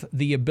have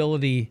the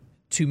ability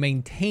to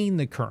maintain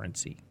the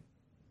currency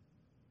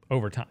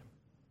over time.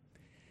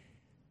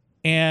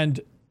 And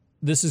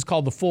this is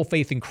called the full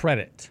faith and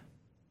credit.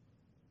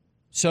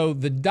 So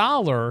the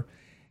dollar,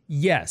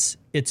 yes,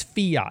 it's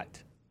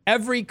fiat.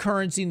 Every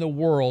currency in the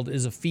world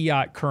is a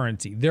fiat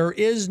currency. There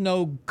is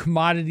no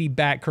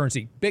commodity-backed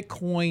currency.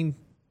 Bitcoin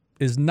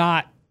is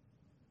not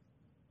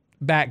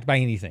backed by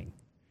anything.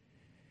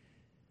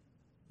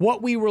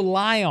 What we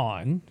rely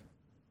on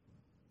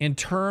in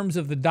terms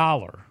of the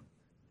dollar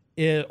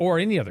is, or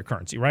any other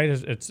currency, right?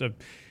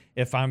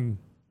 If I'm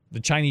the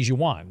Chinese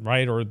yuan,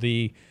 right, or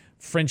the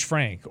French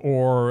franc,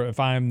 or if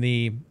I'm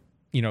the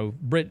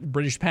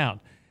British pound,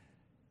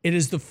 it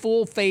is the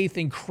full faith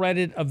and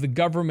credit of the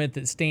government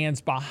that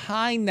stands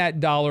behind that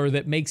dollar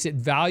that makes it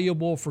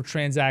valuable for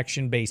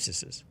transaction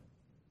bases.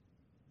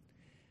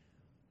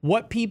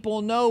 What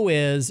people know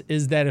is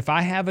that if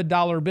I have a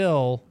dollar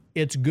bill,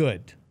 it's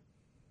good.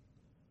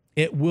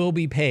 It will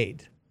be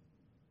paid.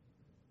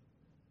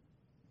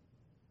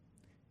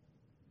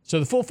 So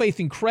the full faith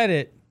and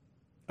credit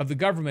of the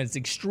government is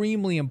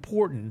extremely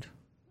important.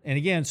 And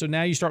again, so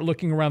now you start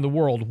looking around the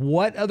world.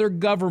 What other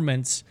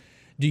governments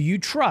do you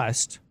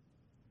trust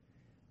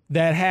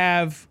that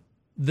have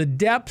the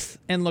depth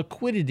and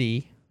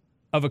liquidity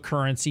of a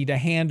currency to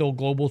handle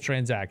global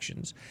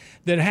transactions,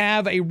 that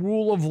have a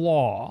rule of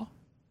law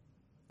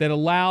that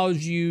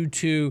allows you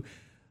to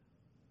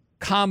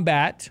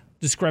combat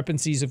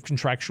discrepancies of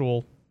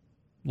contractual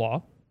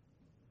law,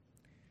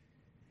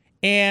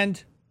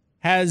 and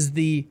has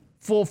the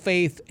full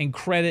faith and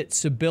credit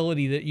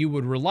stability that you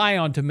would rely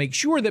on to make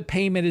sure that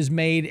payment is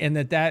made and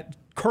that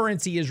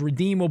currency is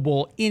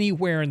redeemable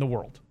anywhere in the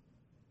world?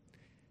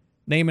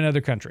 Name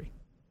another country.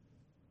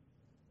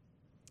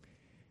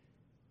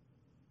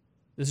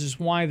 This is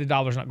why the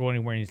dollar's not going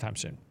anywhere anytime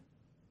soon.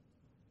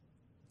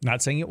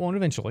 Not saying it won't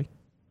eventually.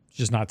 It's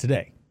just not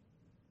today.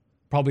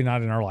 Probably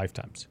not in our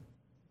lifetimes.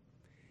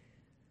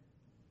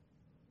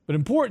 But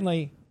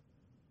importantly,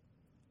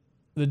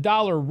 the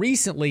dollar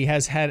recently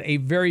has had a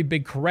very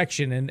big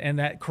correction, and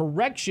that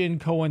correction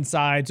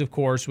coincides, of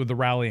course, with the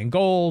rally in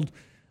gold,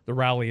 the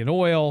rally in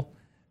oil,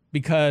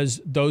 because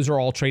those are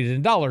all traded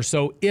in dollars.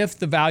 So if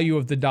the value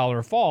of the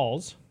dollar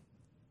falls,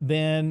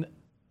 then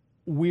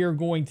we're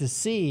going to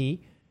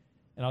see,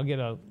 and I'll get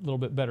a little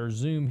bit better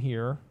zoom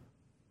here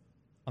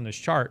on this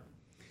chart,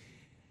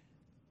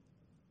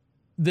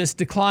 this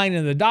decline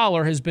in the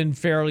dollar has been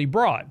fairly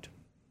broad.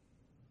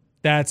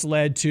 That's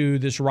led to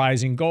this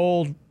rise in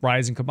gold,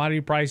 rise in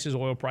commodity prices,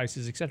 oil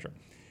prices, etc.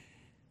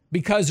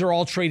 Because they're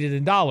all traded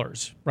in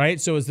dollars,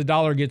 right? So as the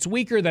dollar gets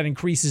weaker, that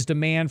increases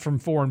demand from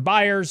foreign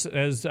buyers.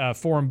 As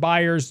foreign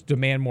buyers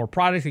demand more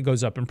product, it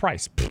goes up in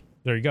price.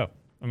 There you go.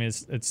 I mean,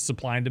 it's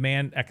supply and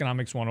demand,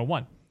 economics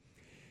 101.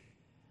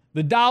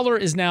 The dollar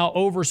is now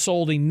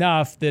oversold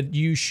enough that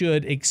you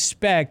should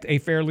expect a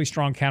fairly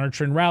strong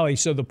counter-trend rally.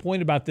 So the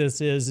point about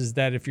this is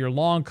that if you're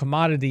long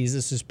commodities,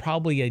 this is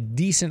probably a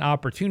decent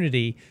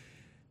opportunity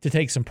to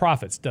take some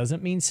profits.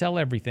 Doesn't mean sell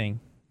everything.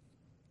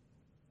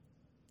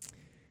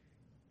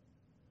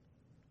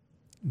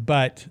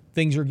 But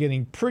things are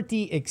getting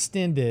pretty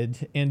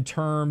extended in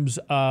terms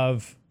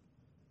of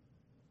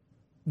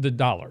the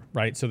dollar,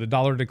 right? So the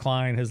dollar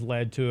decline has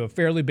led to a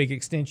fairly big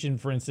extension.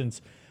 For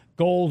instance,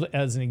 gold,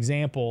 as an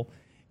example,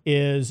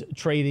 is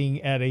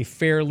trading at a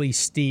fairly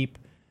steep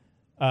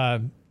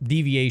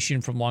deviation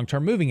from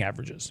long-term moving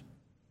averages.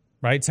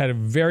 Right? It's had a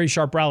very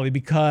sharp rally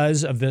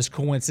because of this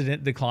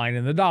coincident decline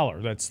in the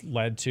dollar that's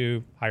led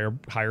to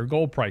higher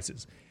gold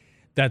prices.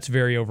 That's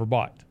very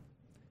overbought.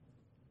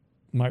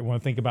 You might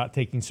want to think about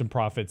taking some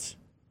profits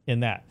in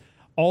that.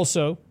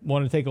 Also,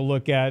 want to take a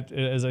look at,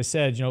 as I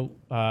said,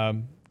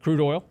 crude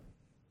oil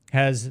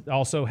has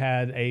also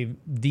had a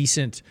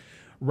decent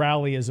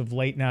rally as of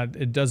late. Now,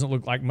 it doesn't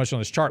look like much on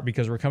this chart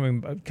because we're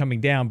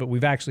coming down, but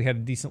we've actually had a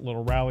decent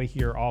little rally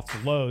here off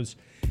the lows.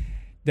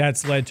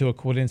 That's led to a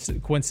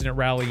coincident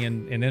rally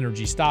in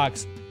energy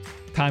stocks.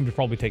 Time to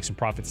probably take some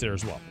profits there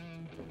as well.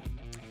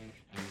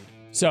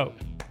 So,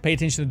 pay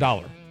attention to the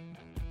dollar.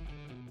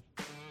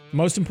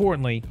 Most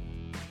importantly,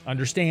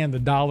 understand the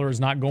dollar is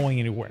not going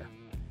anywhere.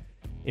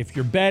 If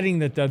you're betting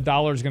that the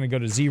dollar is going to go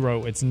to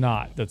zero, it's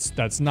not.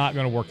 That's not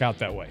going to work out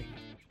that way.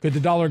 Could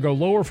the dollar go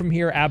lower from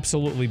here?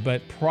 Absolutely,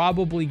 but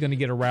probably going to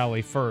get a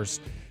rally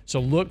first. So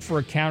look for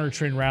a counter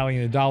trend rally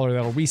in the dollar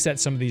that'll reset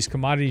some of these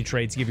commodity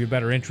trades, give you a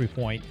better entry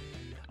point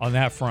on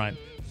that front.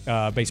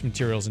 Base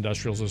materials,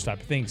 industrials, those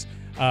type of things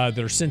that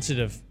are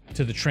sensitive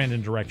to the trend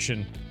and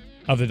direction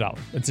of the dollar.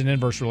 It's an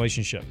inverse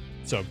relationship.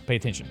 So pay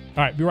attention.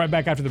 All right, be right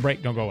back after the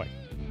break. Don't go away.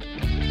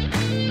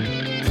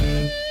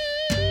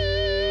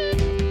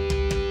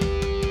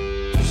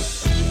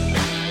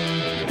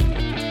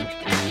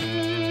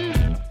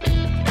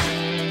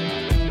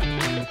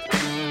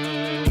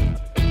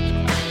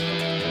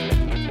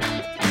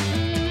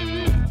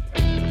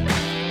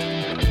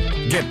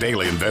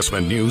 Daily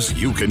investment news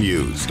you can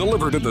use,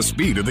 delivered at the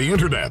speed of the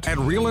internet at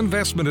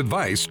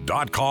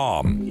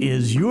realinvestmentadvice.com.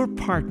 Is your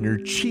partner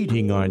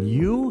cheating on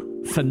you?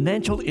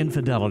 Financial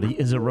infidelity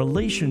is a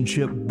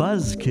relationship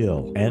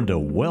buzzkill and a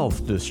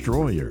wealth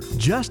destroyer.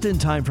 Just in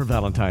time for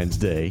Valentine's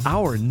Day,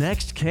 our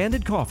next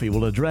Candid Coffee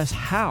will address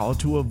how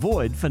to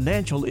avoid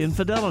financial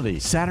infidelity.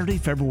 Saturday,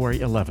 February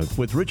 11th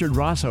with Richard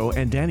Rosso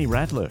and Danny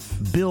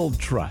Ratliff. Build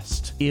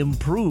trust,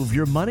 improve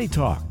your money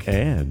talk,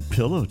 and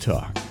pillow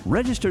talk.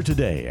 Register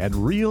today at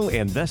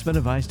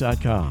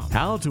realinvestmentadvice.com.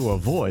 How to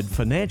avoid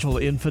financial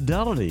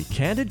infidelity.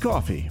 Candid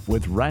Coffee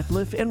with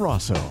Ratliff and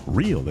Rosso.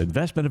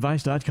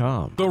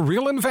 Realinvestmentadvice.com. The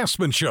Real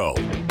Investment Show.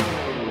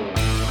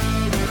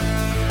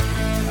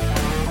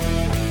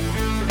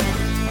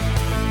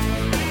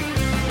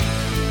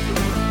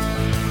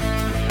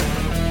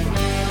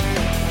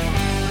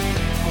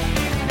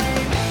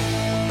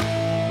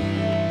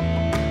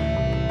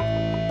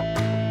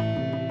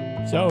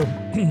 So,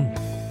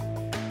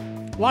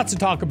 lots of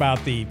talk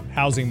about the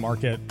housing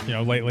market,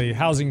 lately.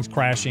 Housing's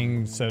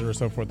crashing, et cetera,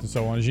 so forth and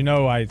so on. As you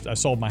know, I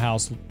sold my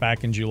house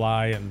back in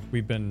July, and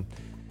we've been,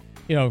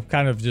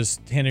 kind of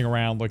just hinting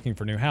around looking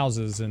for new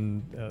houses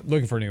and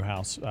looking for a new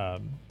house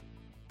to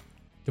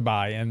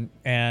buy. And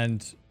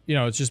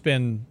it's just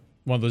been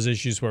one of those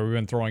issues where we've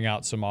been throwing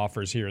out some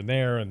offers here and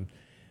there and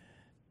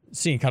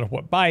seeing kind of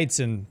what bites.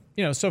 And,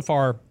 so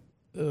far,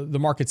 the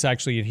market's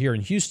actually here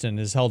in Houston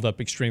has held up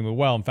extremely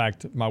well. In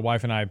fact, my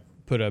wife and I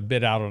put a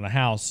bid out on a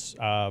house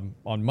on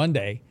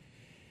Monday.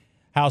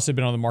 House had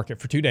been on the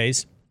market for 2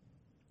 days.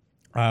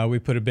 We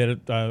put a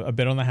bid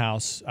on the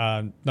house.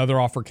 Another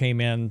offer came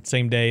in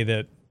same day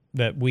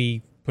that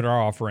we put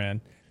our offer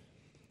in,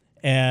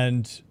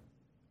 and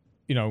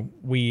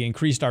we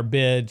increased our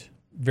bid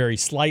very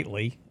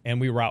slightly,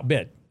 and we were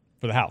outbid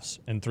for the house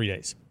in 3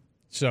 days.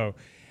 So,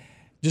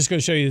 just going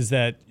to show you is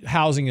that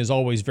housing is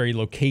always very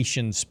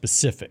location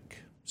specific.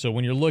 So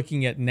when you're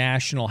looking at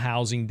national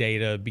housing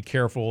data, be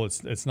careful.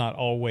 It's not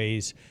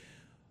always,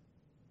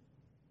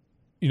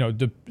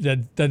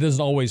 that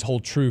doesn't always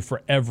hold true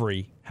for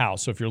every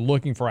house. So if you're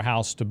looking for a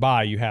house to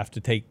buy, you have to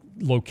take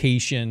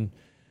location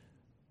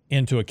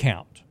into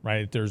account,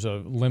 right? If there's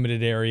a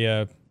limited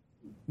area,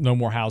 no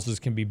more houses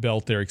can be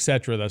built there, et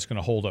cetera, that's going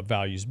to hold up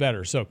values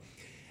better. So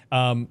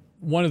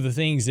one of the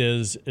things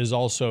is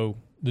also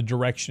the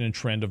direction and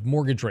trend of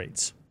mortgage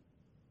rates.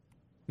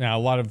 Now, a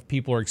lot of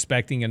people are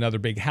expecting another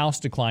big house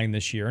decline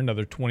this year,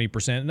 another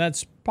 20%, and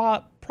that's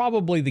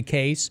probably the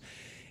case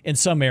in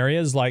some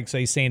areas like,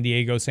 say, San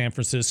Diego, San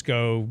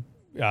Francisco,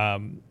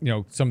 some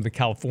of the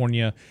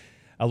California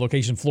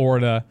location,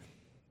 Florida,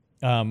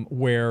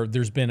 where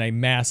there's been a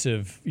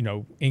massive,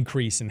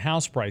 increase in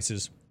house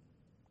prices.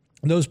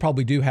 Those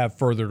probably do have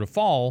further to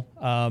fall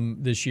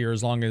this year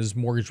as long as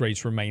mortgage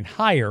rates remain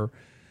higher.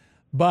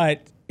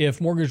 But if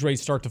mortgage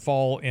rates start to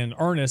fall in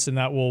earnest, and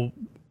that will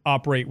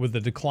operate with the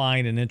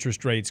decline in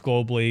interest rates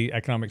globally,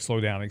 economic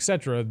slowdown, et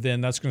cetera,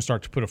 then that's going to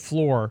start to put a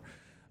floor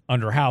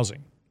under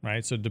housing,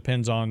 right? So it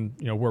depends on,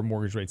 where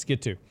mortgage rates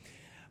get to.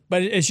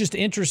 But it's just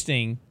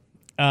interesting,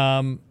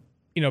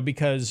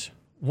 because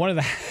one of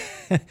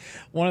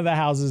the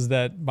houses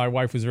that my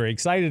wife was very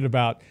excited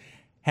about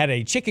had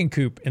a chicken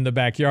coop in the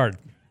backyard.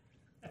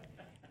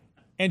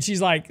 And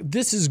she's like,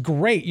 this is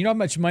great. You know how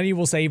much money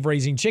we'll save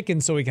raising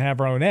chickens so we can have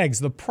our own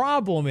eggs. The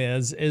problem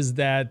is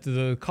that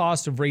the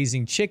cost of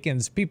raising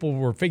chickens, people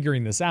were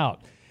figuring this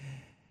out,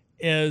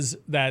 is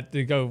that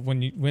they go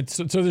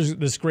so there's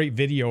this great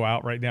video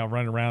out right now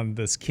running around.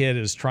 This kid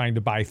is trying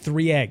to buy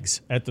 3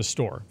 eggs at the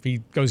store.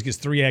 He gets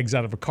 3 eggs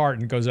out of a cart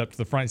and goes up to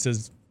the front and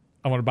says,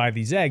 I want to buy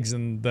these eggs.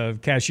 And the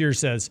cashier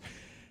says,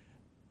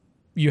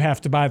 you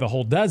have to buy the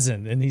whole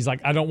dozen. And he's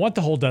like, I don't want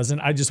the whole dozen.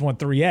 I just want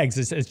 3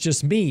 eggs. It's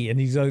just me. And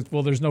he's like,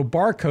 well, there's no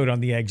barcode on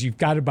the eggs. You've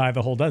got to buy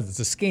the whole dozen. It's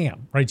a scam,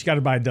 right? You got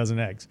to buy a dozen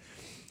eggs.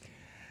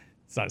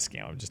 It's not a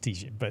scam. I'm just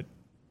teaching, but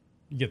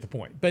you get the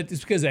point. But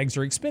it's because eggs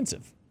are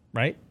expensive,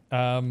 right?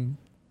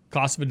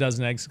 Cost of a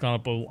dozen eggs has gone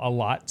up a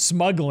lot.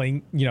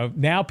 Smuggling,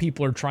 now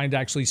people are trying to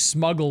actually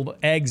smuggle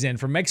eggs in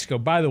from Mexico.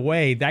 By the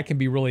way, that can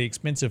be really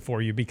expensive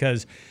for you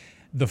because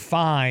the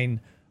fine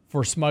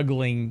for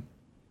smuggling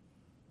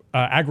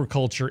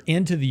agriculture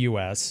into the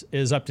U.S.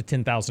 is up to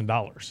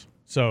 $10,000.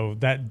 So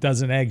that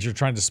dozen eggs you're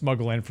trying to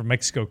smuggle in from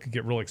Mexico could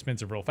get real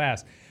expensive real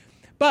fast.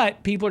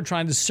 But people are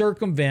trying to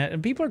circumvent,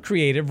 and people are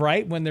creative,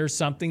 right? When there's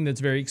something that's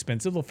very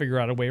expensive, they'll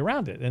figure out a way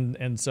around it.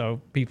 And so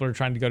people are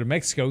trying to go to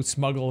Mexico,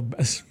 smuggle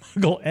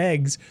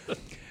eggs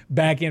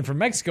back in from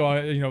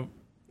Mexico,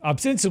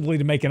 ostensibly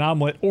to make an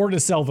omelet or to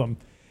sell them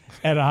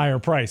at a higher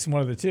price.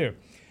 One of the two.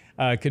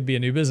 Could be a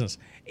new business.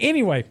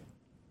 Anyway,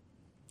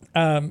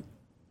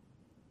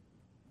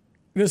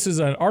 this is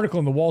an article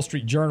in the Wall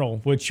Street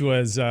Journal, which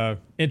was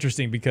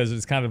interesting because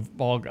it's kind of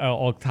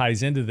all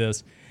ties into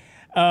this.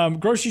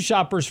 Grocery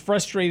shoppers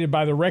frustrated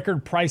by the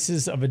record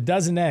prices of a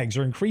dozen eggs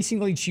are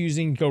increasingly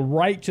choosing to go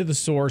right to the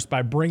source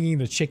by bringing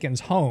the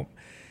chickens home.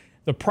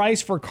 The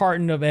price for a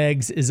carton of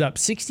eggs is up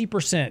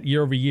 60%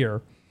 year over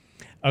year.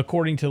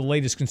 according to the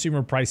latest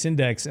consumer price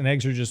index, and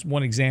eggs are just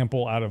one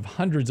example out of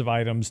hundreds of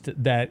items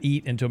that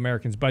eat into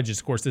Americans' budgets.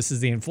 Of course, this is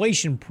the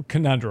inflation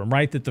conundrum,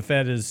 right, that the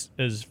Fed is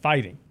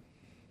fighting.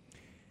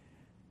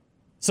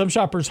 Some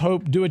shoppers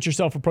hope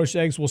do-it-yourself approach to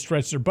eggs will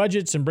stretch their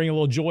budgets and bring a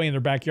little joy in their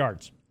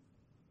backyards.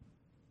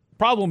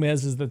 Problem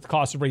is that the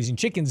cost of raising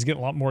chickens is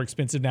getting a lot more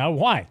expensive now.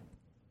 Why?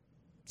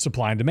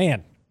 Supply and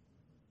demand.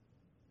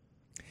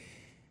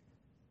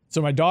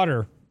 So my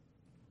daughter,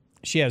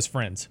 she has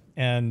friends,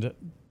 and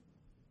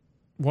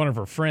one of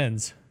her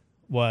friends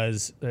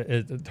was,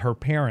 her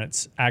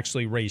parents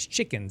actually raised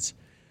chickens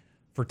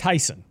for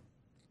Tyson.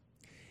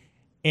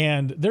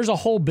 And there's a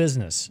whole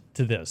business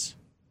to this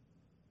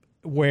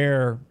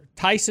where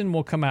Tyson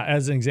will come out,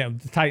 as an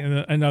example,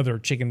 and other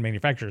chicken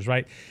manufacturers,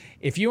 right?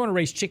 If you want to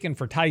raise chicken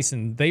for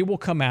Tyson, they will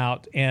come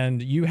out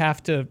and you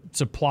have to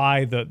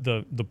supply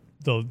the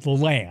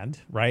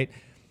land, right?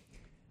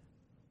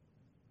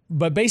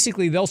 But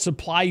basically, they'll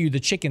supply you the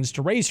chickens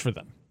to raise for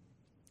them.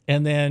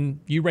 And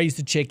then you raise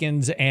the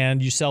chickens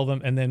and you sell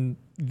them, and then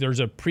there's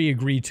a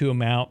pre-agreed to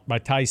amount by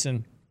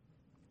Tyson,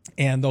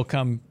 and they'll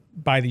come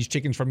buy these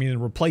chickens from you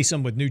and replace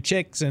them with new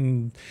chicks,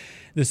 and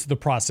this is the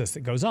process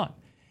that goes on.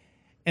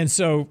 And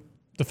so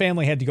the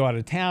family had to go out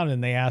of town,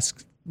 and they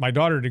asked my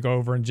daughter to go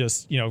over and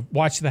just,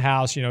 watch the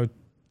house,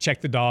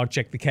 check the dog,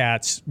 check the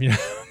cats,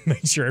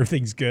 make sure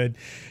everything's good,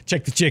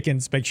 check the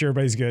chickens, make sure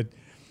everybody's good.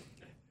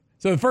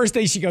 So the first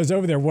day she goes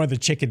over there, one of the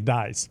chicken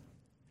dies.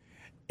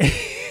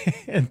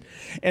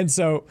 and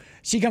so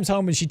she comes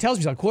home and she tells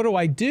me, she's like, what do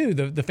I do?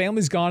 The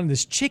family's gone and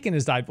this chicken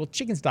has died. Well,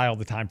 chickens die all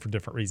the time for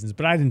different reasons,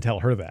 but I didn't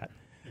tell her that.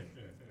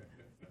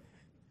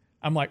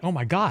 I'm like, oh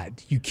my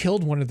God, you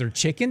killed one of their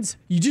chickens?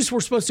 You just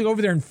were supposed to go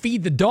over there and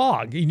feed the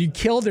dog, and you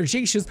killed their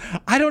chicken. She goes,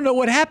 I don't know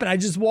what happened. I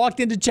just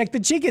walked in to check the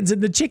chickens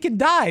and the chicken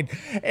died.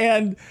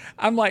 And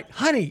I'm like,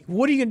 honey,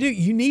 what are you gonna do?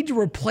 You need to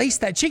replace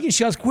that chicken.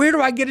 She goes, where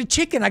do I get a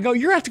chicken? I go,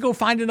 you're gonna have to go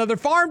find another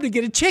farm to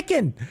get a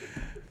chicken.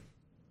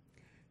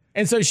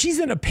 And so she's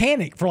in a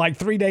panic for like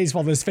 3 days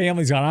while this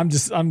family's gone.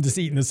 I'm just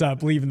eating this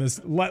up, leaving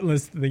this, letting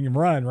this thing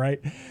run, right?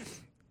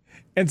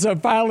 And so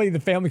finally the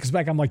family comes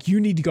back. I'm like,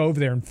 you need to go over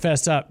there and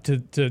fess up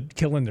to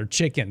killing their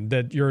chicken,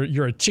 that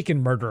you're a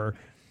chicken murderer.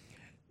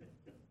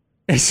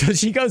 And so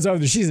she goes over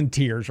there. She's in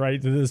tears,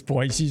 right? To this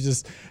point,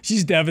 she's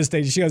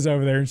devastated. She goes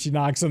over there and she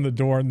knocks on the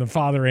door, and the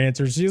father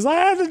answers. She's like,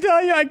 I have to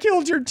tell you, I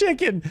killed your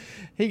chicken.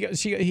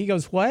 He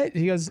goes, what?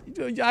 He goes,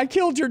 I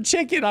killed your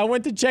chicken. I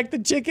went to check the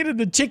chicken and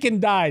the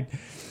chicken died.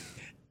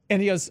 And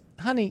he goes,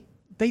 honey,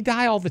 they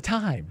die all the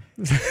time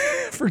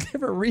for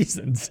different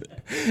reasons.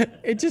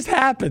 It just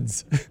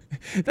happens.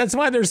 That's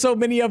why there's so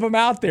many of them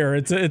out there.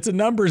 It's a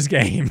numbers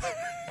game.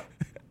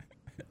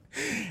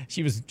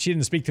 She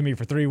didn't speak to me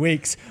for 3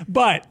 weeks,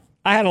 but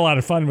I had a lot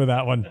of fun with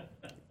that one.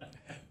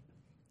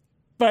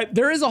 But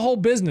there is a whole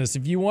business.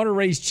 If you want to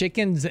raise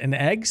chickens and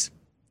eggs,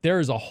 there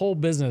is a whole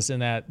business in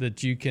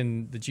that you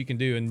can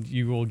do, and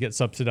you will get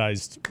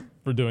subsidized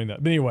for doing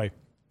that. But anyway,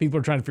 people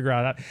are trying to figure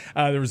out.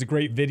 There was a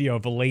great video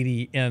of a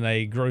lady in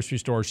a grocery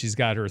store. She's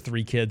got her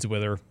 3 kids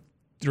with her,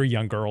 3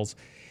 young girls,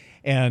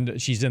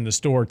 and she's in the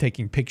store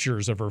taking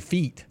pictures of her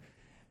feet.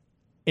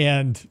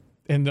 And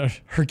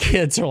her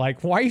kids are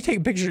like, why are you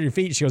taking pictures of your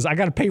feet? She goes, I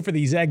got to pay for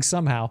these eggs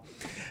somehow.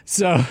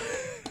 So,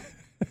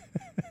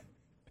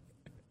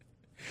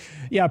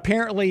 yeah,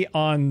 apparently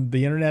on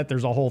the internet,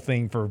 there's a whole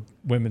thing for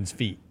women's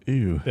feet.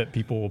 Ew. That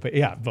people will pay.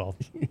 Yeah, well,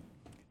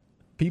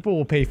 people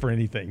will pay for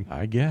anything.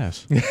 I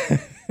guess.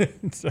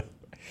 So,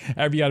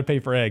 however you got to pay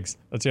for eggs,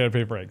 that's how you got to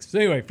pay for eggs. So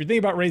anyway, if you're thinking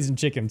about raising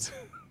chickens,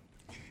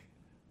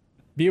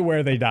 be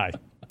aware they die.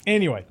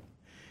 Anyway.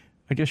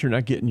 I guess you're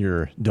not getting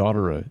your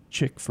daughter a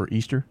chick for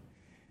Easter?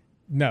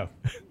 No.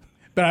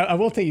 But I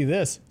will tell you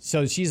this.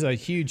 So she's a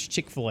huge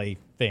Chick-fil-A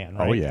fan,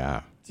 right? Oh,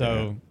 yeah.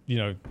 So,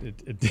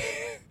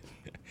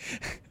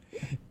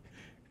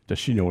 Does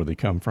she know where they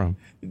come from?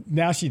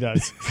 Now she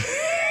does.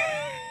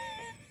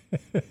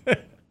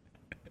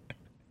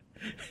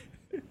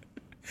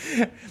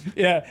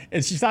 Yeah,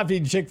 and she stopped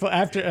eating Chick-fil-A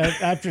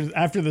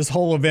after this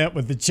whole event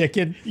with the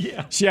chicken.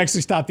 Yeah. She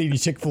actually stopped eating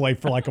Chick-fil-A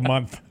for like a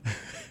month.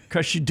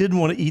 Because she didn't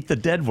want to eat the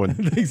dead one.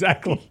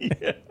 Exactly.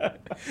 Yeah.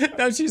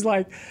 Now she's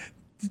like,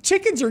 the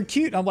chickens are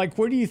cute. I'm like,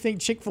 where do you think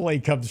Chick-fil-A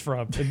comes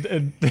from?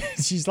 And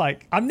she's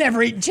like, I'm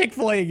never eating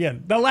Chick-fil-A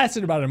again. That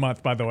lasted about a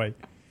month, by the way.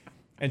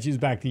 And she's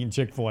back to eating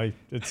Chick-fil-A.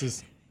 It's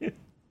just...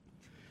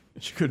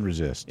 She couldn't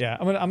resist. Yeah,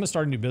 I'm gonna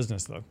start a new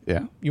business, though.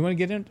 Yeah? You want to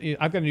get in?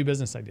 I've got a new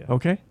business idea.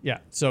 Okay. Yeah,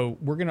 so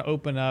we're going to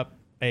open up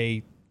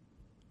a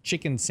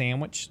chicken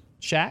sandwich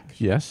shack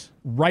Yes.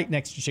 right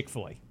next to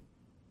Chick-fil-A.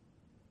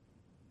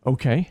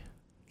 Okay.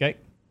 Okay?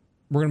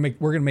 We're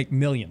gonna make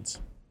millions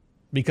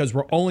because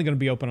we're only going to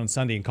be open on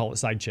Sunday and call it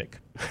Side Chick.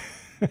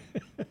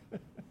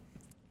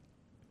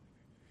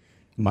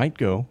 Might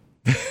go.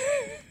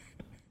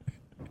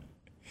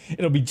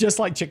 It'll be just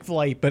like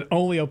Chick-fil-A, but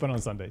only open on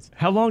Sundays.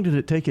 How long did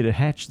it take you to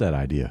hatch that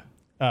idea?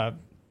 While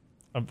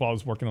I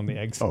was working on the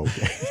eggs. Oh,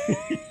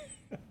 okay.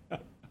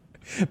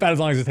 About as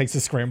long as it takes to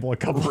scramble a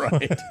couple.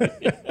 Right.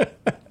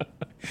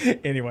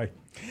 Anyway.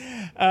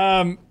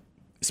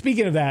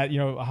 speaking of that,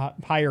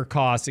 higher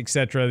costs, et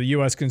cetera, the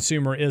U.S.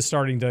 consumer is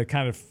starting to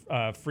kind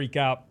of freak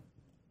out.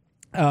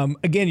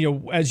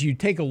 Again, as you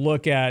take a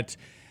look at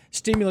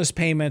stimulus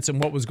payments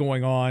and what was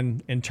going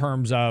on in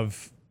terms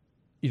of,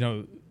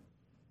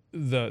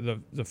 the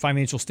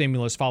financial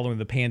stimulus following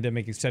the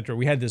pandemic, et cetera,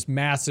 we had this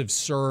massive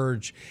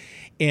surge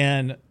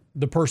in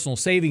the personal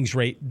savings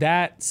rate.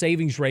 That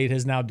savings rate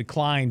has now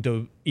declined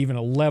to even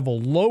a level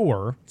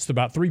lower. It's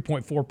about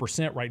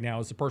 3.4% right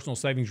now is the personal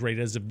savings rate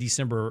as of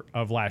December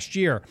of last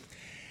year.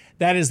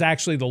 That is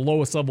actually the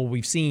lowest level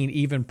we've seen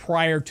even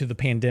prior to the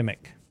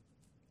pandemic.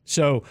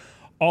 So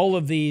all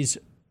of these,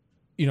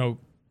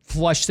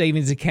 flush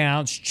savings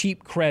accounts,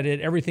 cheap credit,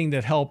 everything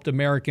that helped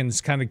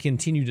Americans kind of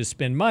continue to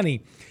spend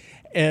money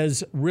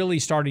is really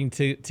starting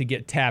to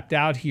get tapped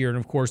out here. And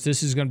of course,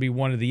 this is going to be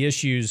one of the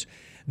issues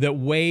that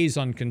weighs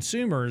on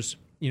consumers,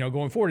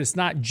 going forward. It's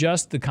not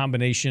just the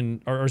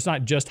combination, or it's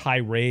not just high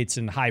rates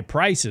and high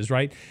prices,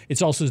 right?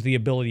 It's also the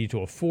ability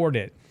to afford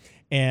it.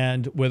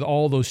 And with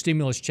all those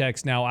stimulus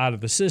checks now out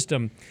of the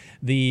system,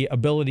 the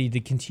ability to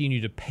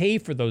continue to pay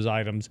for those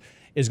items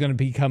is going to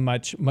become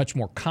much, much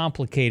more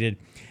complicated.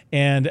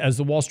 And as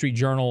the Wall Street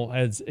Journal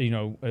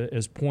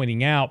is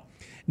pointing out,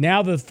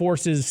 now the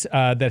forces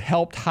that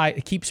helped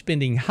keep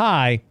spending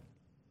high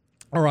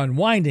are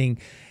unwinding.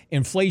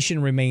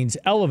 Inflation remains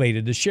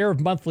elevated. The share of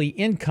monthly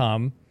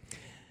income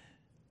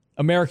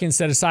Americans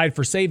set aside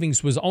for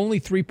savings was only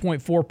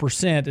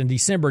 3.4% in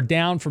December,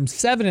 down from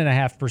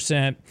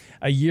 7.5%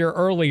 a year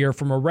earlier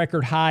from a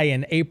record high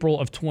in April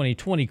of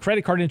 2020.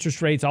 Credit card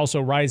interest rates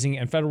also rising,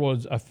 and Federal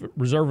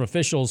Reserve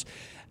officials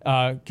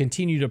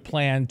continue to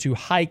plan to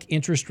hike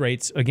interest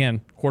rates,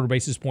 again, quarter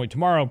basis point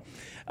tomorrow,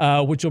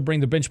 which will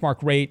bring the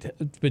benchmark rate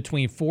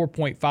between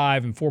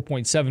 4.5 and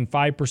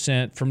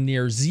 4.75% from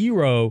near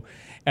zero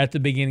at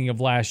the beginning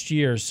of last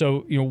year.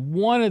 So,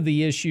 one of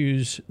the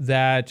issues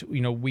that,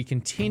 we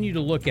continue to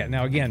look at.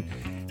 Now,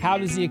 again, how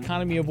does the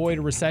economy avoid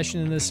a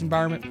recession in this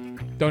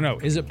environment? Don't know.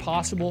 Is it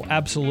possible?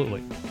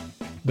 Absolutely.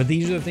 But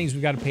these are the things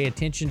we've got to pay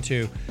attention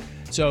to.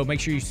 So make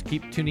sure you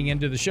keep tuning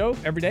into the show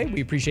every day.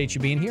 We appreciate you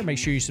being here. Make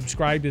sure you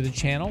subscribe to the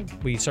channel.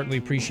 We certainly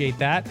appreciate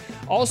that.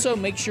 Also,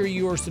 make sure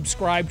you are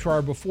subscribed to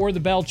our Before the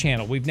Bell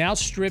channel. We've now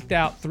stripped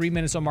out 3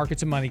 Minutes on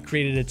Markets and Money,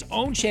 created its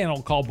own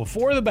channel called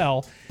Before the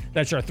Bell.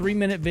 That's our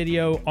 3-minute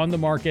video on the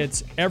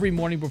markets every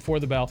morning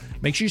before the bell.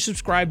 Make sure you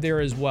subscribe there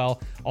as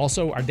well.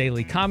 Also, our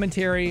daily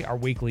commentary, our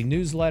weekly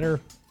newsletter.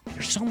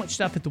 There's so much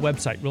stuff at the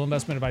website,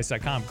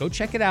 realinvestmentadvice.com. Go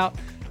check it out,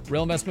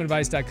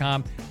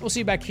 realinvestmentadvice.com. We'll see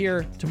you back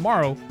here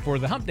tomorrow for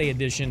the Hump Day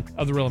edition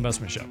of The Real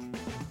Investment Show.